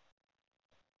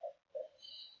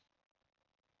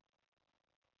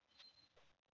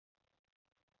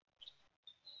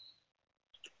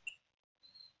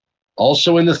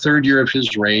 Also in the third year of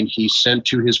his reign, he sent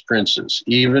to his princes,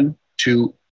 even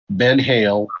to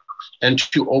Ben-Hail, and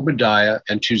to Obadiah,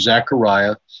 and to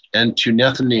Zechariah, and to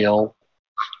Nathaniel,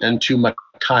 and to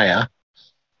Micaiah,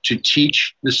 to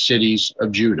teach the cities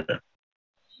of Judah.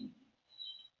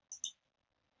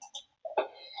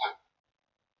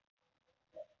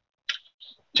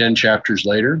 10 chapters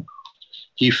later,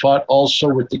 he fought also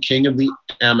with the king of the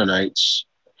Ammonites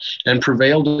and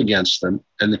prevailed against them,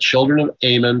 and the children of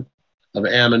Ammon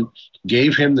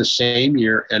gave him the same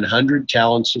year 100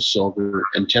 talents of silver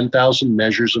and 10,000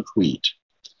 measures of wheat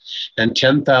and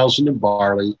 10,000 of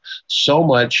barley. So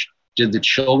much did the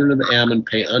children of Ammon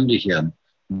pay unto him,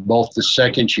 both the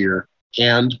second year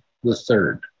and the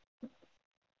third.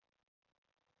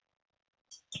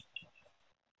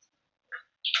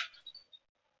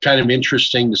 Kind of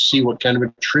interesting to see what kind of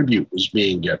a tribute was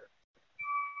being given.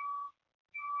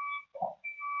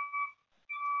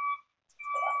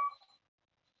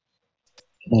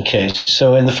 Okay,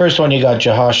 so in the first one you got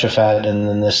Jehoshaphat, and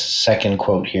then this second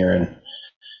quote here in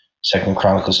 2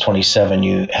 Chronicles 27,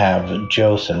 you have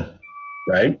Jotham.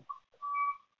 Right?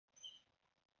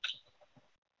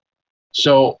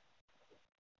 So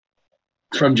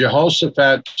from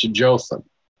Jehoshaphat to Jotham.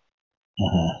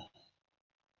 Mm-hmm.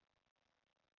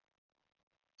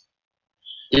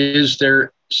 Is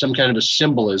there some kind of a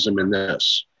symbolism in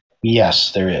this?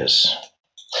 Yes, there is.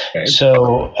 Okay.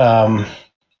 So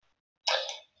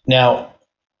now,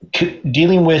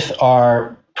 dealing with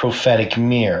our prophetic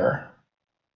mirror,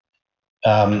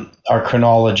 our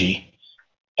chronology,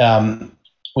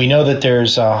 we know that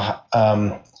there's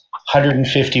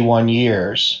 151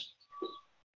 years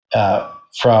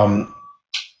from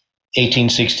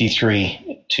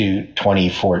 1863 to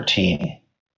 2014.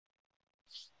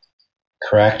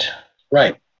 Correct?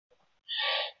 Right.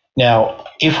 Now,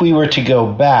 if we were to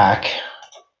go back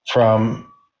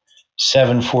from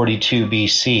 742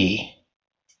 BC,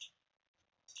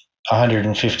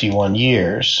 151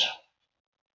 years,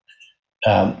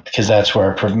 because that's where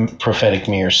our prophetic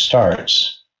mirror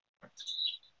starts,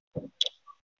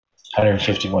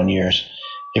 151 years,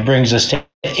 it brings us to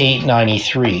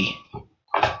 893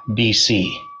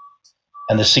 BC.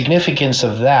 And the significance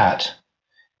of that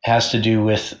has to do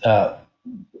with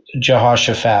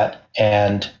Jehoshaphat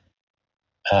and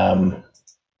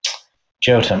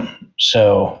Jotham.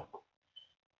 So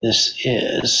this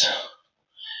is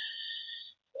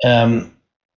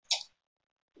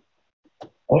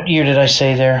What year did I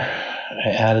say there? I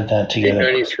added that together.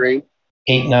 893.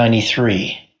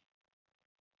 893.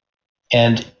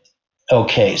 And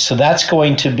okay, so that's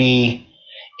going to be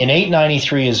in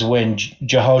 893 is when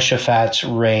Jehoshaphat's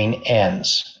reign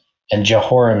ends and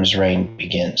Jehoram's reign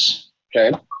begins.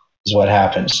 Okay. Is what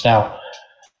happens. Now,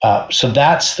 so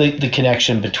that's the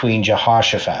connection between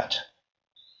Jehoshaphat.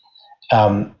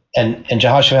 And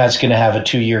Jehoshaphat's going to have a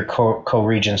 2-year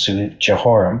co-regency with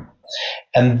Jehoram.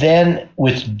 And then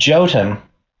with Jotham,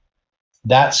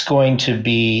 that's going to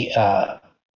be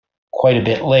quite a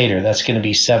bit later. That's going to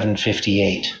be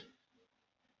 758.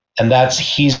 And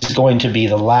he's going to be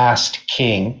the last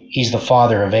king. He's the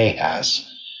father of Ahaz.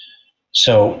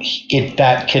 So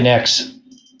that connects,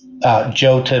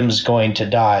 Jotham's going to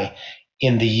die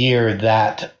in the year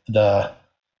that the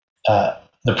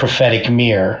prophetic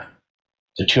mirror,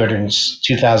 the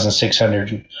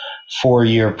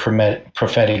 2,604-year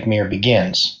prophetic mirror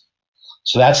begins.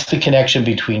 So that's the connection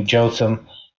between Jotham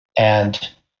and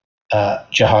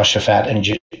Jehoshaphat. And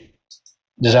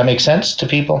does that make sense to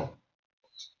people?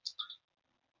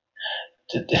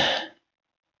 Do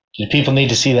people need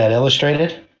to see that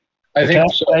illustrated? I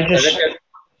think so.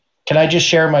 Can I just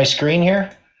share my screen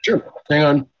here? Sure. Hang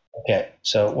on. Okay.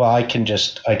 So, well, I can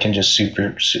just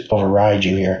super override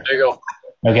you here. There you go.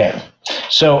 Okay.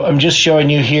 So I'm just showing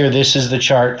you here. This is the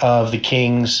chart of the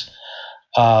kings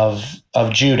of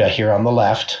Judah here on the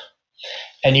left.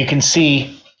 And you can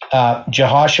see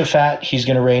Jehoshaphat, he's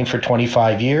going to reign for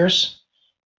 25 years.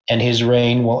 And his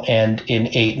reign will end in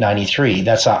 893.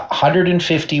 That's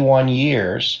 151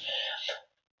 years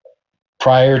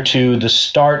prior to the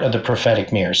start of the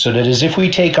prophetic mirror. So that is, if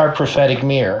we take our prophetic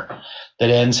mirror that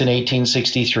ends in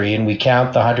 1863 and we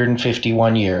count the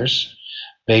 151 years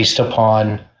based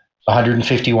upon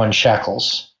 151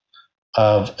 shekels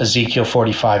of Ezekiel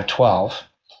 45:12,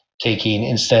 taking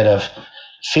instead of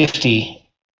 50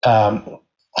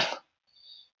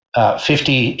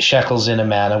 shekels in a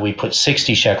manna, we put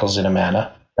 60 shekels in a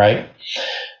manna, right?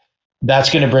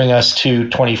 That's going to bring us to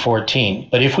 2014.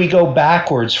 But if we go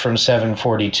backwards from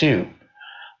 742,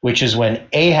 which is when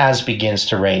Ahaz begins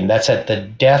to reign, that's at the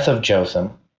death of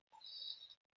Jotham,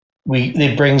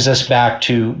 it brings us back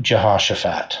to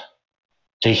Jehoshaphat,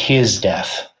 to his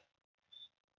death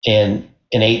in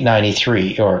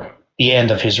 893, or the end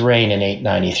of his reign in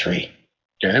 893.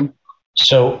 Okay.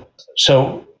 So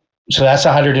that's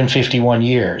 151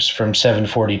 years from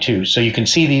 742. So you can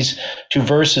see these two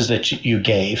verses that you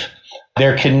gave,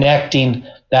 they're connecting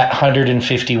that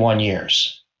 151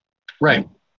 years. Right.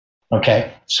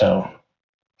 Okay. So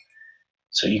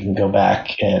you can go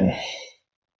back and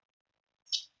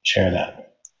share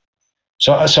that.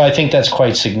 So I think that's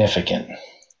quite significant.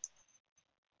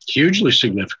 Hugely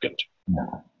significant.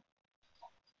 Yeah.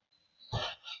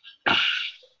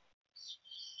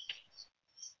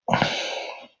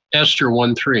 Esther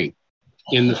 1:3.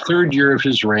 In the 3rd year of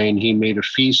his reign, he made a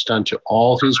feast unto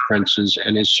all his princes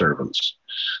and his servants,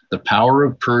 the power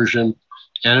of Persia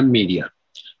and of Media,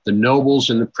 the nobles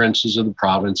and the princes of the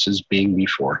provinces being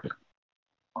before him.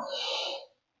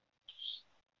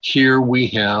 Here we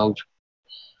have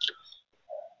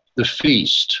the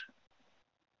feast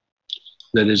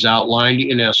that is outlined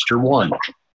in Esther 1.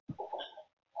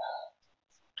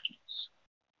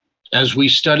 As we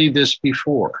studied this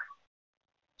before,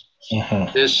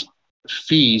 this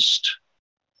feast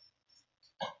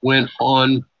went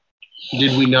on,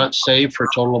 did we not say, for a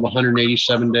total of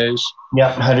 187 days?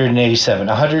 Yep, 187.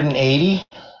 180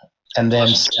 and then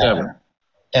 7.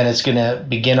 And it's going to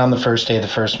begin on the first day of the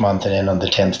first month and end on the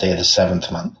 10th day of the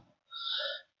 7th month.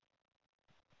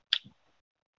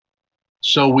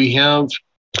 So we have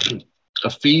a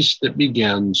feast that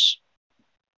begins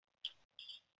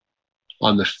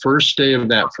on the first day of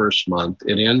that first month.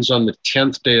 It ends on the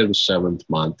 10th day of the 7th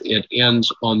month. It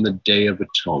ends on the Day of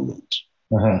Atonement.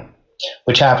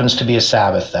 Which happens to be a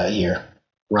Sabbath that year.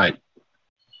 Right.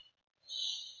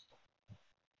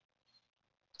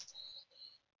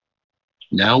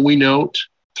 Now we note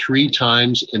 3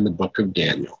 times in the book of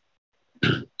Daniel.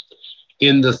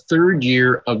 In the 3rd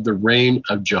year of the reign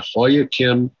of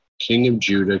Jehoiakim, king of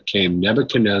Judah, came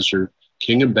Nebuchadnezzar,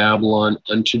 king of Babylon,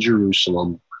 unto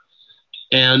Jerusalem,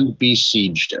 and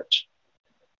besieged it.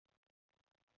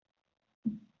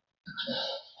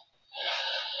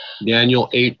 Daniel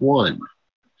 8:1.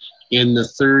 In the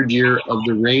 3rd year of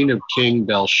the reign of King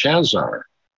Belshazzar,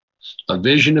 a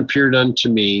vision appeared unto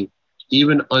me,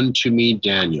 even unto me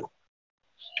Daniel,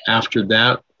 after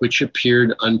that which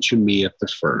appeared unto me at the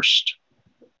first.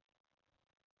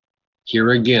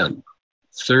 Here again,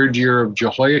 3rd year of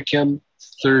Jehoiakim,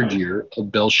 3rd year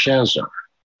of Belshazzar.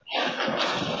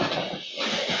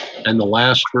 And the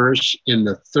last verse, in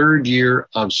the 3rd year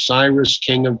of Cyrus,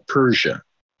 king of Persia,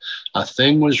 a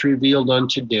thing was revealed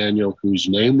unto Daniel, whose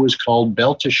name was called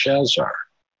Belteshazzar.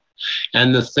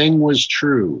 And the thing was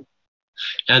true,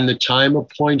 and the time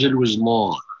appointed was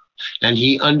long. And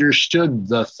he understood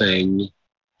the thing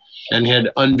and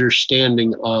had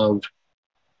understanding of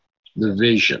the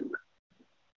vision.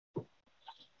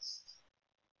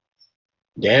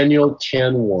 Daniel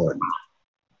 10:1.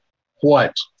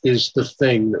 What is the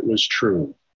thing that was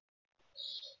true?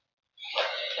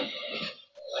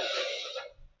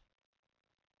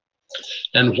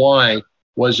 And why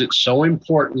was it so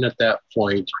important at that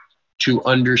point to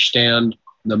understand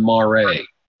the mare,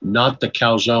 not the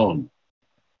calzone?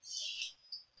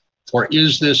 Or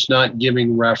is this not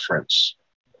giving reference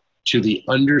to the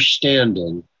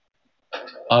understanding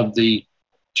of the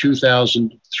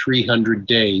 2,300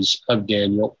 days of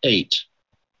Daniel 8?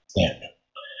 Yeah.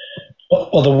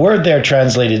 Well, the word there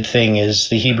translated thing is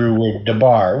the Hebrew word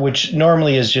dabar, which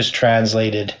normally is just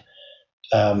translated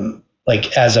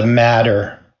like as a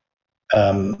matter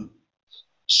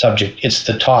subject. It's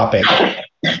the topic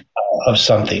of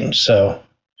something. So,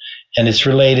 and it's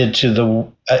related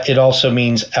to it also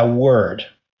means a word,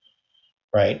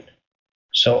 right?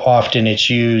 So often it's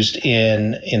used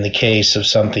in the case of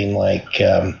something like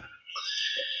the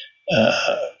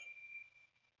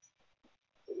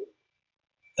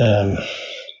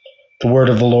word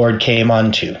of the Lord came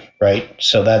unto, right?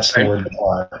 So that's the word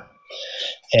dabar.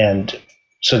 And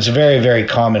so it's a very, very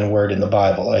common word in the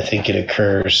Bible. I think it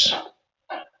occurs,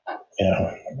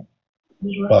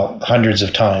 well, hundreds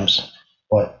of times.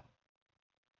 What?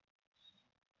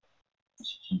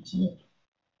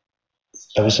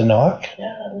 That was a knock?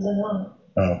 Yeah, that was a knock.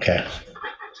 Okay.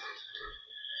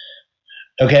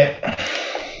 Okay.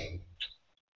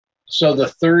 So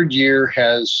the 3rd year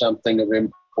has something of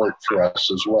import for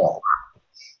us as well.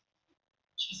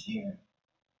 She's here.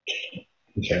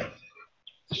 Okay.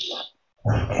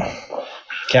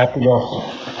 Capital.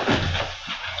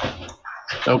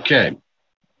 Okay.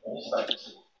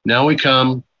 Now we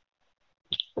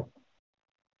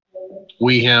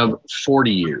have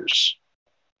 40 years.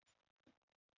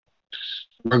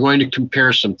 We're going to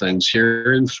compare some things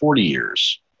here in 40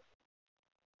 years.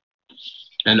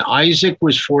 And Isaac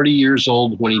was 40 years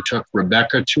old when he took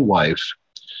Rebekah to wife,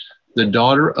 the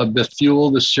daughter of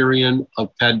Bethuel the Syrian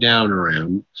of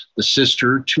Padanaram, the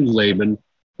sister to Laban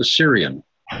the Syrian.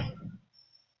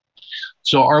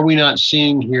 So are we not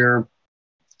seeing here?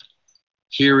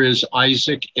 Here is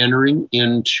Isaac entering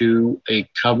into a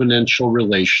covenantal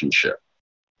relationship.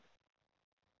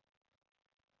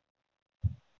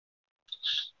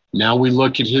 Now we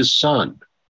look at his son.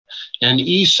 And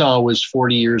Esau was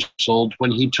 40 years old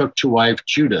when he took to wife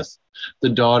Judith, the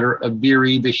daughter of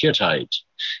Beri the Hittite,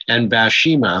 and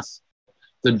Bashemath,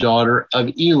 the daughter of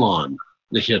Elon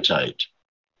the Hittite.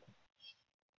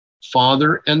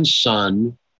 Father and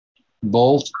son,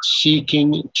 both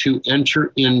seeking to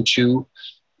enter into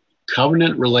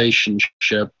covenant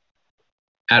relationship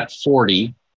at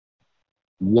 40,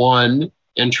 one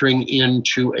entering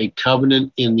into a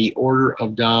covenant in the order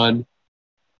of God,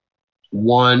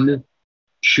 one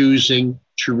choosing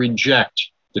to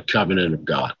reject the covenant of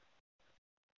God.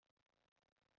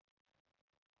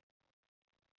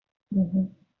 Mm-hmm.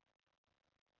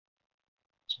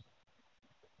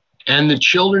 And the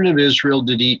children of Israel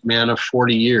did eat manna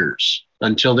 40 years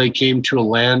until they came to a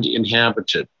land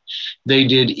inhabited. They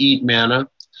did eat manna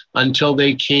until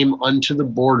they came unto the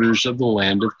borders of the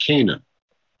land of Canaan.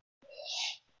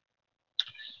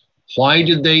 Why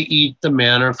did they eat the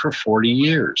manna for 40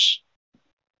 years?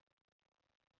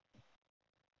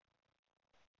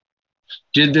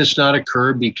 Did this not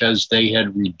occur because they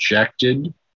had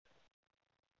rejected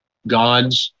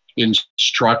God's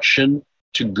instruction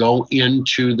to go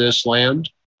into this land?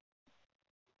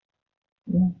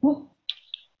 Mm-hmm.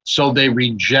 So they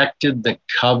rejected the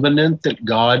covenant that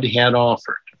God had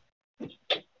offered.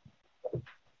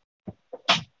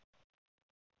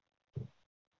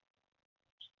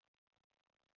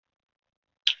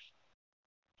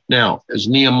 Now, as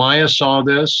Nehemiah saw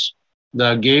this,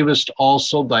 thou gavest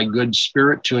also thy good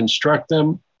spirit to instruct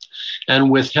them, and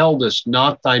withheldest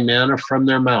not thy manna from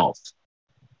their mouth,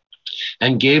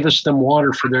 and gavest them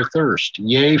water for their thirst.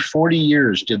 Yea, 40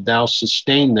 years did thou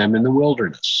sustain them in the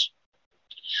wilderness,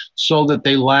 so that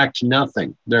they lacked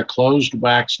nothing. Their clothes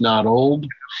waxed not old,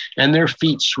 and their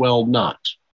feet swelled not.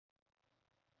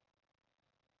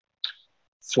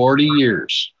 40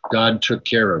 years, God took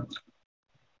care of them.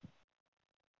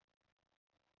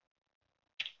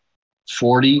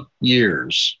 40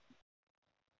 years.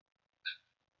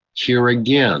 Here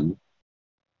again,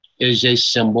 is a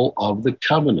symbol of the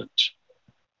covenant.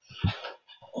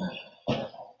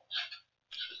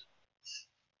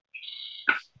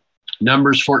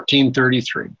 Numbers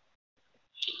 14:33.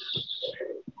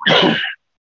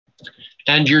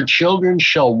 And your children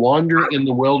shall wander in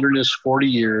the wilderness 40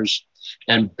 years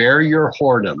and bear your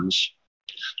whoredoms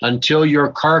until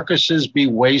your carcasses be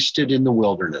wasted in the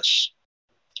wilderness.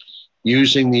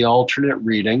 Using the alternate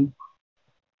reading,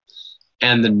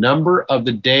 and the number of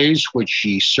the days which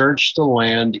ye search the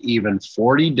land, even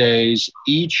 40 days,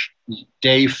 each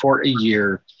day for a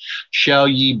year, shall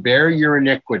ye bear your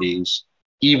iniquities,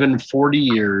 even 40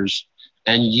 years,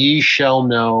 and ye shall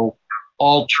know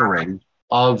altering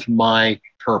of my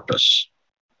purpose.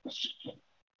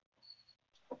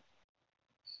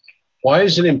 Why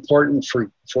is it important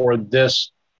for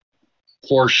this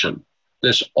portion,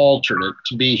 this alternate,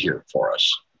 to be here for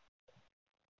us?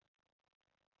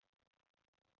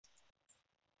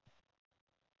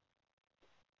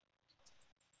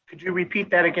 Could you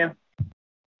repeat that again?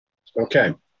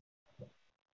 Okay.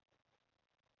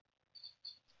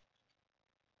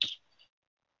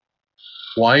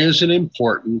 Why is it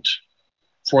important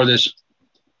for this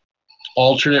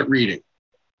alternate reading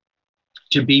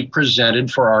to be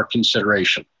presented for our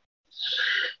consideration?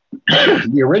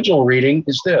 The original reading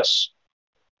is this.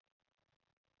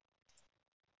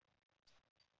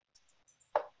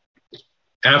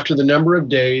 After the number of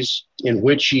days in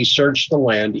which ye search the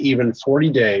land, even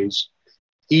 40 days,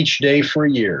 each day for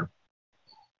a year,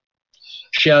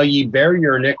 shall ye bear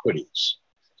your iniquities,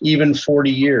 even 40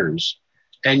 years,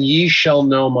 and ye shall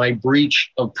know my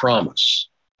breach of promise.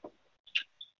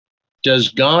 Does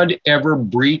God ever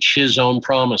breach his own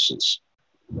promises?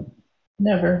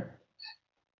 Never.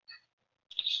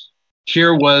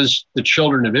 Here was the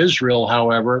children of Israel,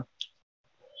 however,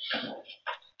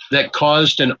 that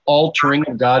caused an altering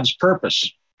of God's purpose.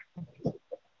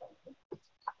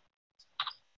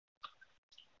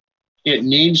 It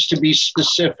needs to be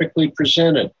specifically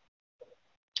presented.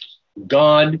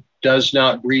 God does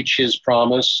not breach his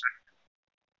promise.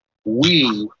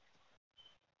 We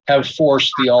have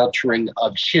forced the altering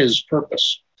of his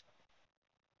purpose.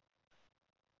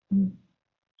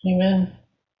 Amen.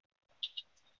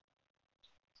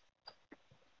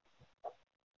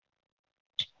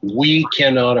 We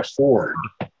cannot afford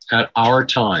at our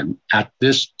time, at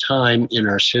this time in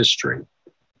our history,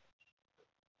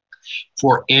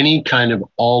 for any kind of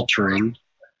altering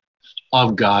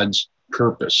of God's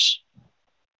purpose.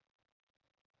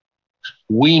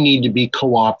 We need to be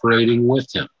cooperating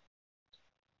with him.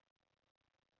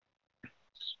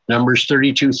 Numbers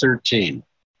 32:13.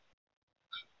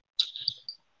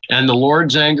 And the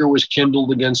Lord's anger was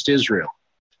kindled against Israel,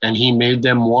 and he made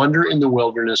them wander in the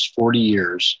wilderness 40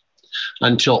 years,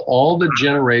 until all the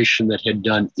generation that had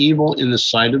done evil in the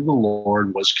sight of the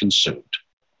Lord was consumed.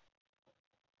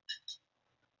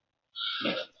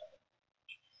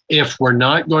 If we're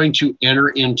not going to enter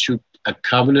into a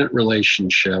covenant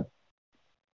relationship,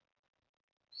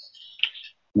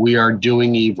 we are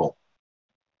doing evil.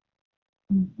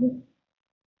 Mm-hmm.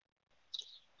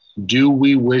 Do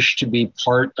we wish to be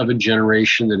part of a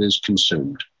generation that is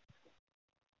consumed?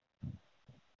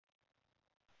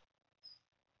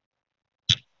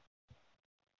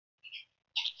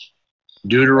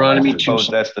 Deuteronomy 2. I suppose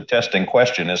that's the testing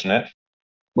question, isn't it?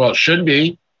 Well, it should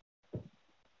be.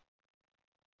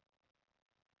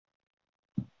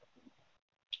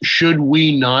 Should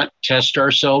we not test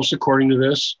ourselves according to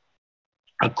this?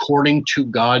 According to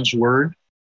God's word?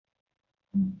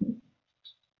 Mm-hmm.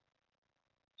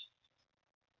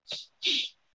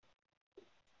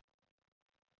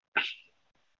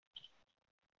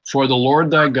 For the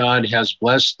Lord thy God has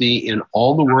blessed thee in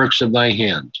all the works of thy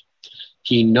hand.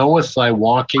 He knoweth thy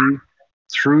walking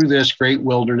through this great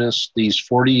wilderness these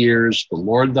 40 years. The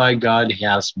Lord thy God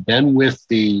hath been with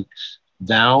thee.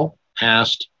 Thou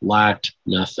hast lacked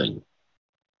nothing.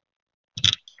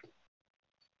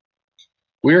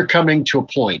 We are coming to a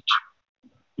point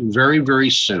very, very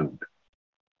soon,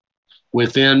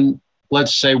 within,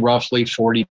 let's say, roughly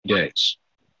 40 days,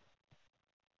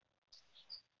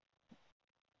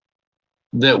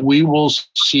 that we will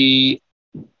see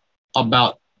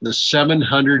about the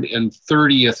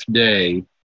 730th day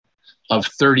of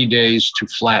 30 days to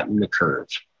flatten the curve.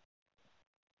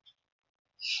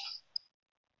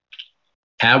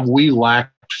 Have we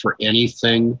lacked for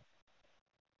anything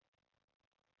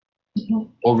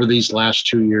over these last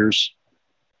 2 years?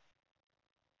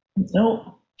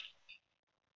 No.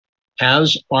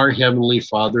 Has our Heavenly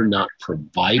Father not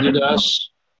provided us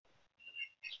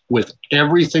with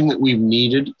everything that we've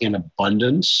needed in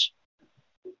abundance?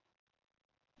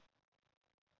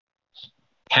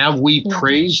 Have we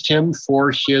praised him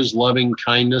for his loving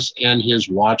kindness and his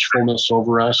watchfulness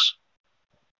over us?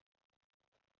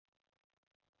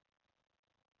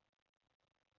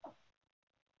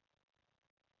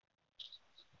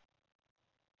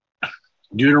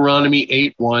 Deuteronomy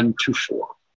 8:1-4.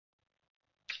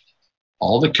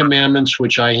 All the commandments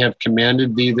which I have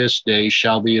commanded thee this day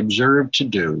shall be observed to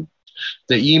do,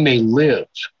 that ye may live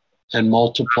and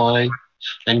multiply,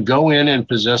 and go in and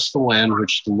possess the land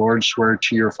which the Lord sware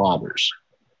to your fathers.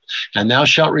 And thou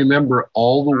shalt remember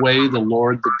all the way the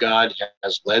Lord the God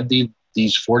has led thee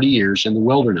these 40 years in the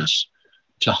wilderness,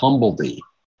 to humble thee,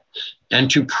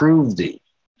 and to prove thee,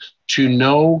 to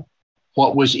know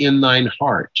what was in thine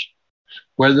heart,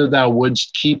 whether thou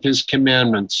wouldst keep his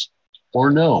commandments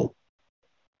or no.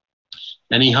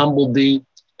 And he humbled thee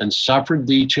and suffered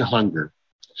thee to hunger,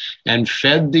 and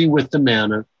fed thee with the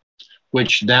manna,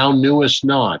 which thou knewest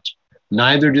not,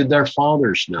 neither did their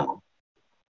fathers know.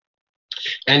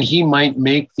 And he might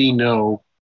make thee know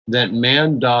that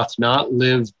man doth not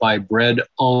live by bread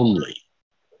only,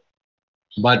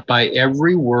 but by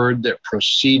every word that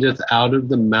proceedeth out of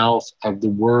the mouth of the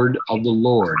word of the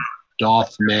Lord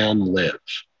doth man live.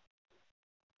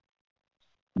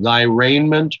 Thy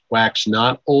raiment wax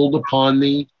not old upon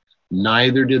thee,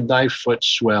 neither did thy foot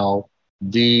swell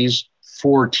these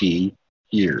 40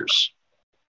 years.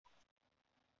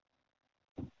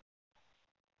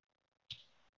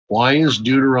 Why is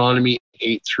Deuteronomy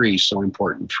 8:3 so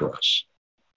important for us?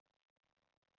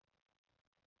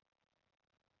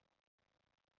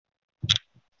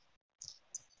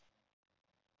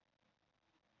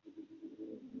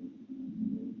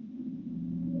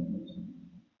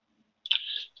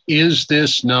 Is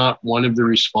this not one of the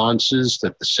responses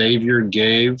that the Savior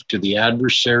gave to the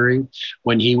adversary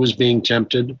when he was being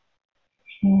tempted?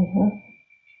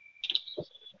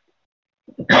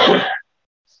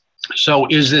 So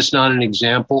is this not an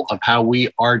example of how we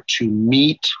are to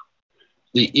meet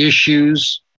the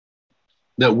issues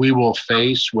that we will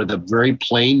face with a very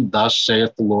plain, thus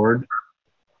saith the Lord?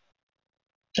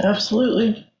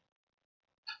 Absolutely.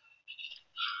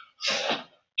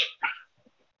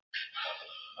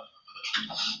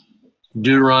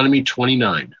 Deuteronomy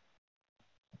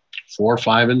 29:4,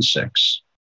 5, and 6.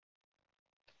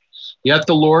 Yet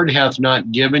the Lord hath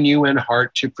not given you an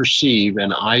heart to perceive,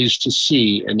 and eyes to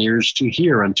see, and ears to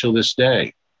hear until this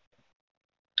day.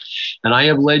 And I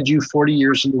have led you 40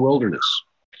 years in the wilderness.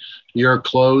 Your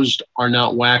clothes are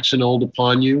not waxen old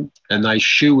upon you, and thy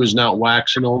shoe is not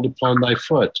waxen old upon thy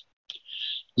foot.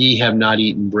 Ye have not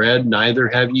eaten bread, neither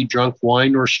have ye drunk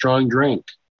wine or strong drink,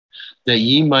 that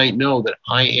ye might know that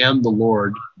I am the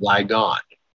Lord thy God.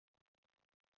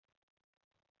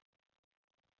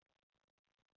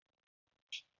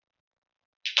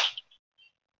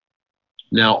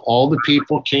 Now all the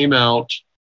people came out,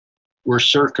 were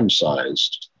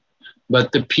circumcised,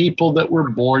 but the people that were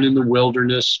born in the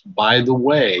wilderness by the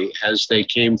way, as they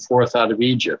came forth out of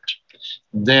Egypt,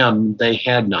 them they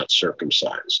had not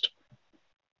circumcised.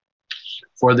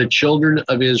 For the children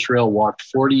of Israel walked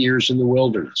 40 years in the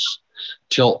wilderness,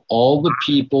 till all the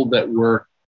people that were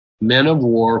men of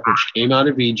war, which came out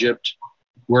of Egypt,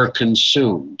 were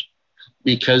consumed,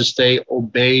 because they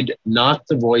obeyed not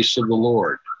the voice of the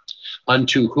Lord,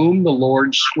 unto whom the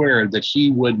Lord sware that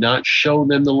he would not show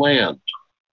them the land,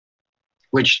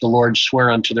 which the Lord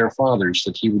sware unto their fathers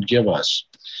that he would give us,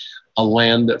 a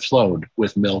land that flowed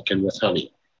with milk and with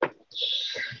honey.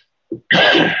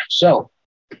 So,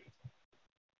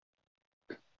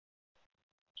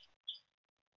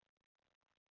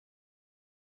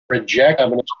 reject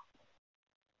covenant,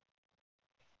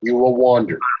 you will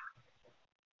wander.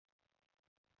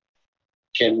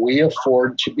 Can we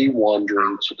afford to be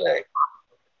wandering today?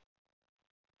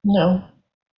 No.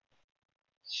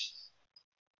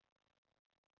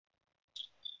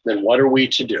 Then what are we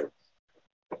to do?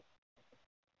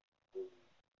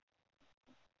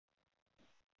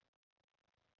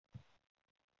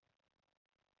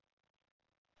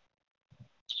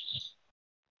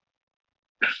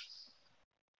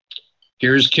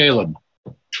 Here's Caleb.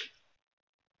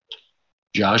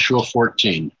 Joshua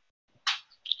 14.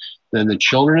 Then the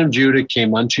children of Judah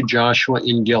came unto Joshua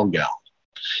in Gilgal,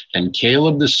 and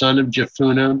Caleb the son of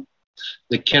Jephunneh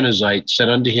the Kenizzite said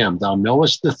unto him, Thou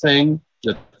knowest the thing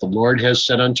that the Lord has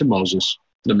said unto Moses,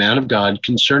 the man of God,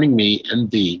 concerning me and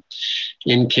thee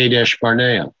in Kadesh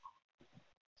Barnea.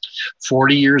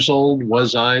 40 years old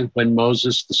was I when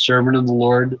Moses, the servant of the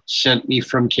Lord, sent me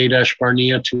from Kadesh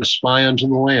Barnea to espy unto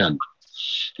the land.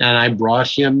 And I brought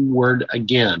him word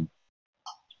again,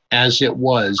 as it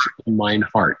was in mine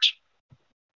heart.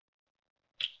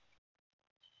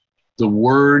 the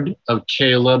word of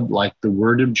Caleb like the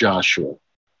word of Joshua.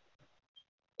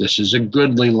 This is a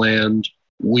goodly land.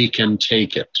 We can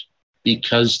take it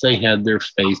because they had their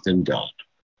faith in God.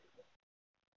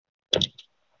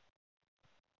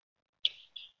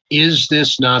 Is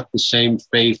this not the same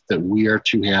faith that we are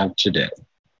to have today?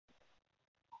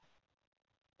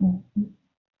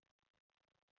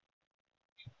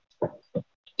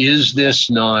 Is this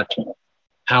not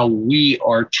how we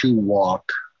are to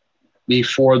walk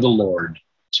before the Lord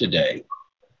today?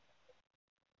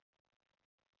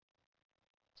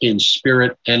 In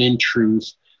spirit and in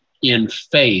truth, in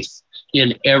faith,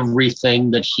 in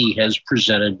everything that he has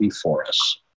presented before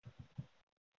us.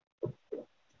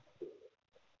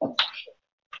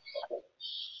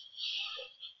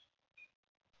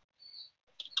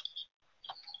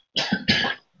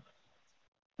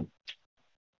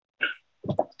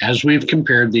 As we've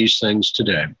compared these things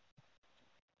today,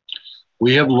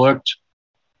 we have looked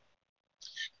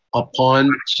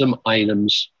upon some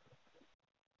items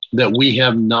that we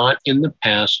have not in the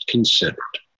past considered.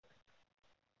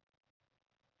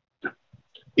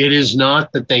 It is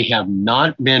not that they have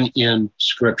not been in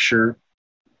Scripture.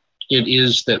 It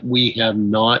is that we have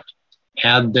not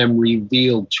had them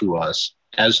revealed to us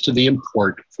as to the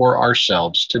import for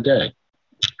ourselves today.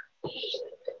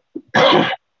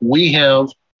 We have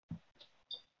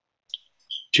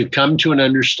to come to an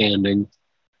understanding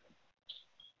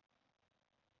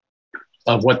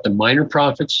of what the minor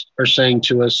prophets are saying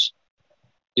to us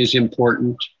is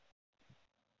important,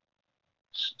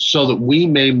 so that we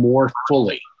may more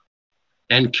fully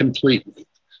and completely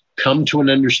come to an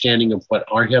understanding of what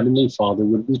our Heavenly Father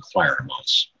would require of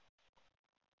us.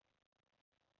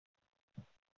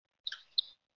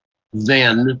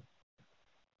 Then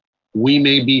we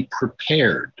may be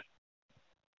prepared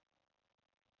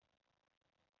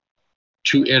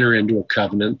to enter into a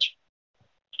covenant.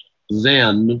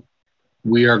 Then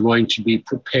we are going to be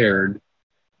prepared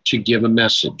to give a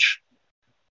message.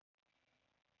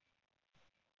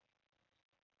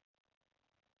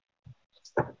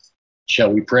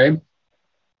 Shall we pray?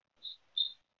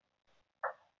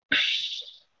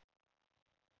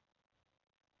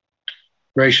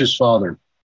 Gracious Father,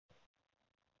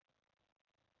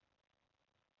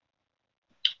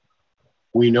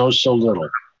 we know so little.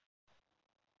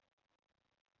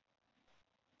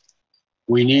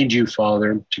 We need you,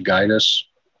 Father, to guide us.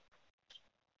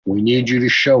 We need you to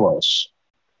show us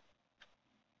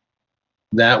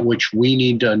that which we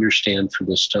need to understand for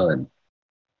this time.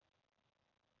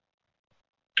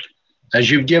 As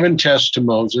you've given test to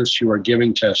Moses, you are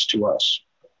giving test to us.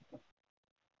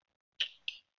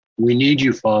 We need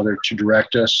you, Father, to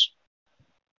direct us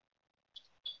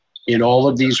in all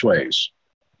of these ways,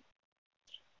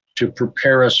 to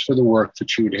prepare us for the work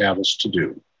that you would have us to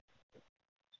do.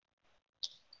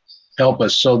 Help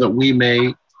us so that we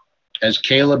may, as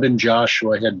Caleb and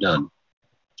Joshua had done,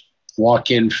 walk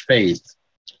in faith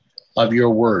of your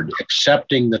word,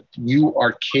 accepting that you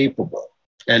are capable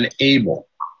and able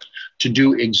to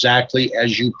do exactly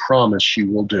as you promise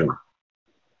you will do.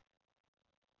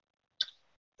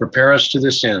 Prepare us to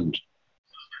this end.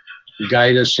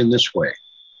 Guide us in this way.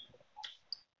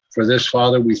 For this,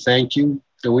 Father, we thank you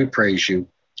and we praise you.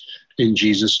 In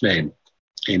Jesus' name,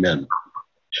 amen.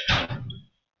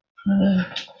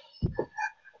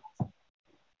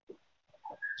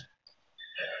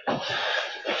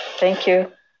 Thank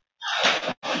you.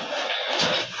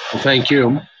 Well, thank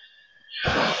you.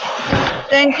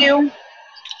 Thank you.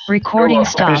 Recording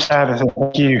stopped.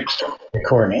 Thank you.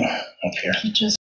 Recording up here.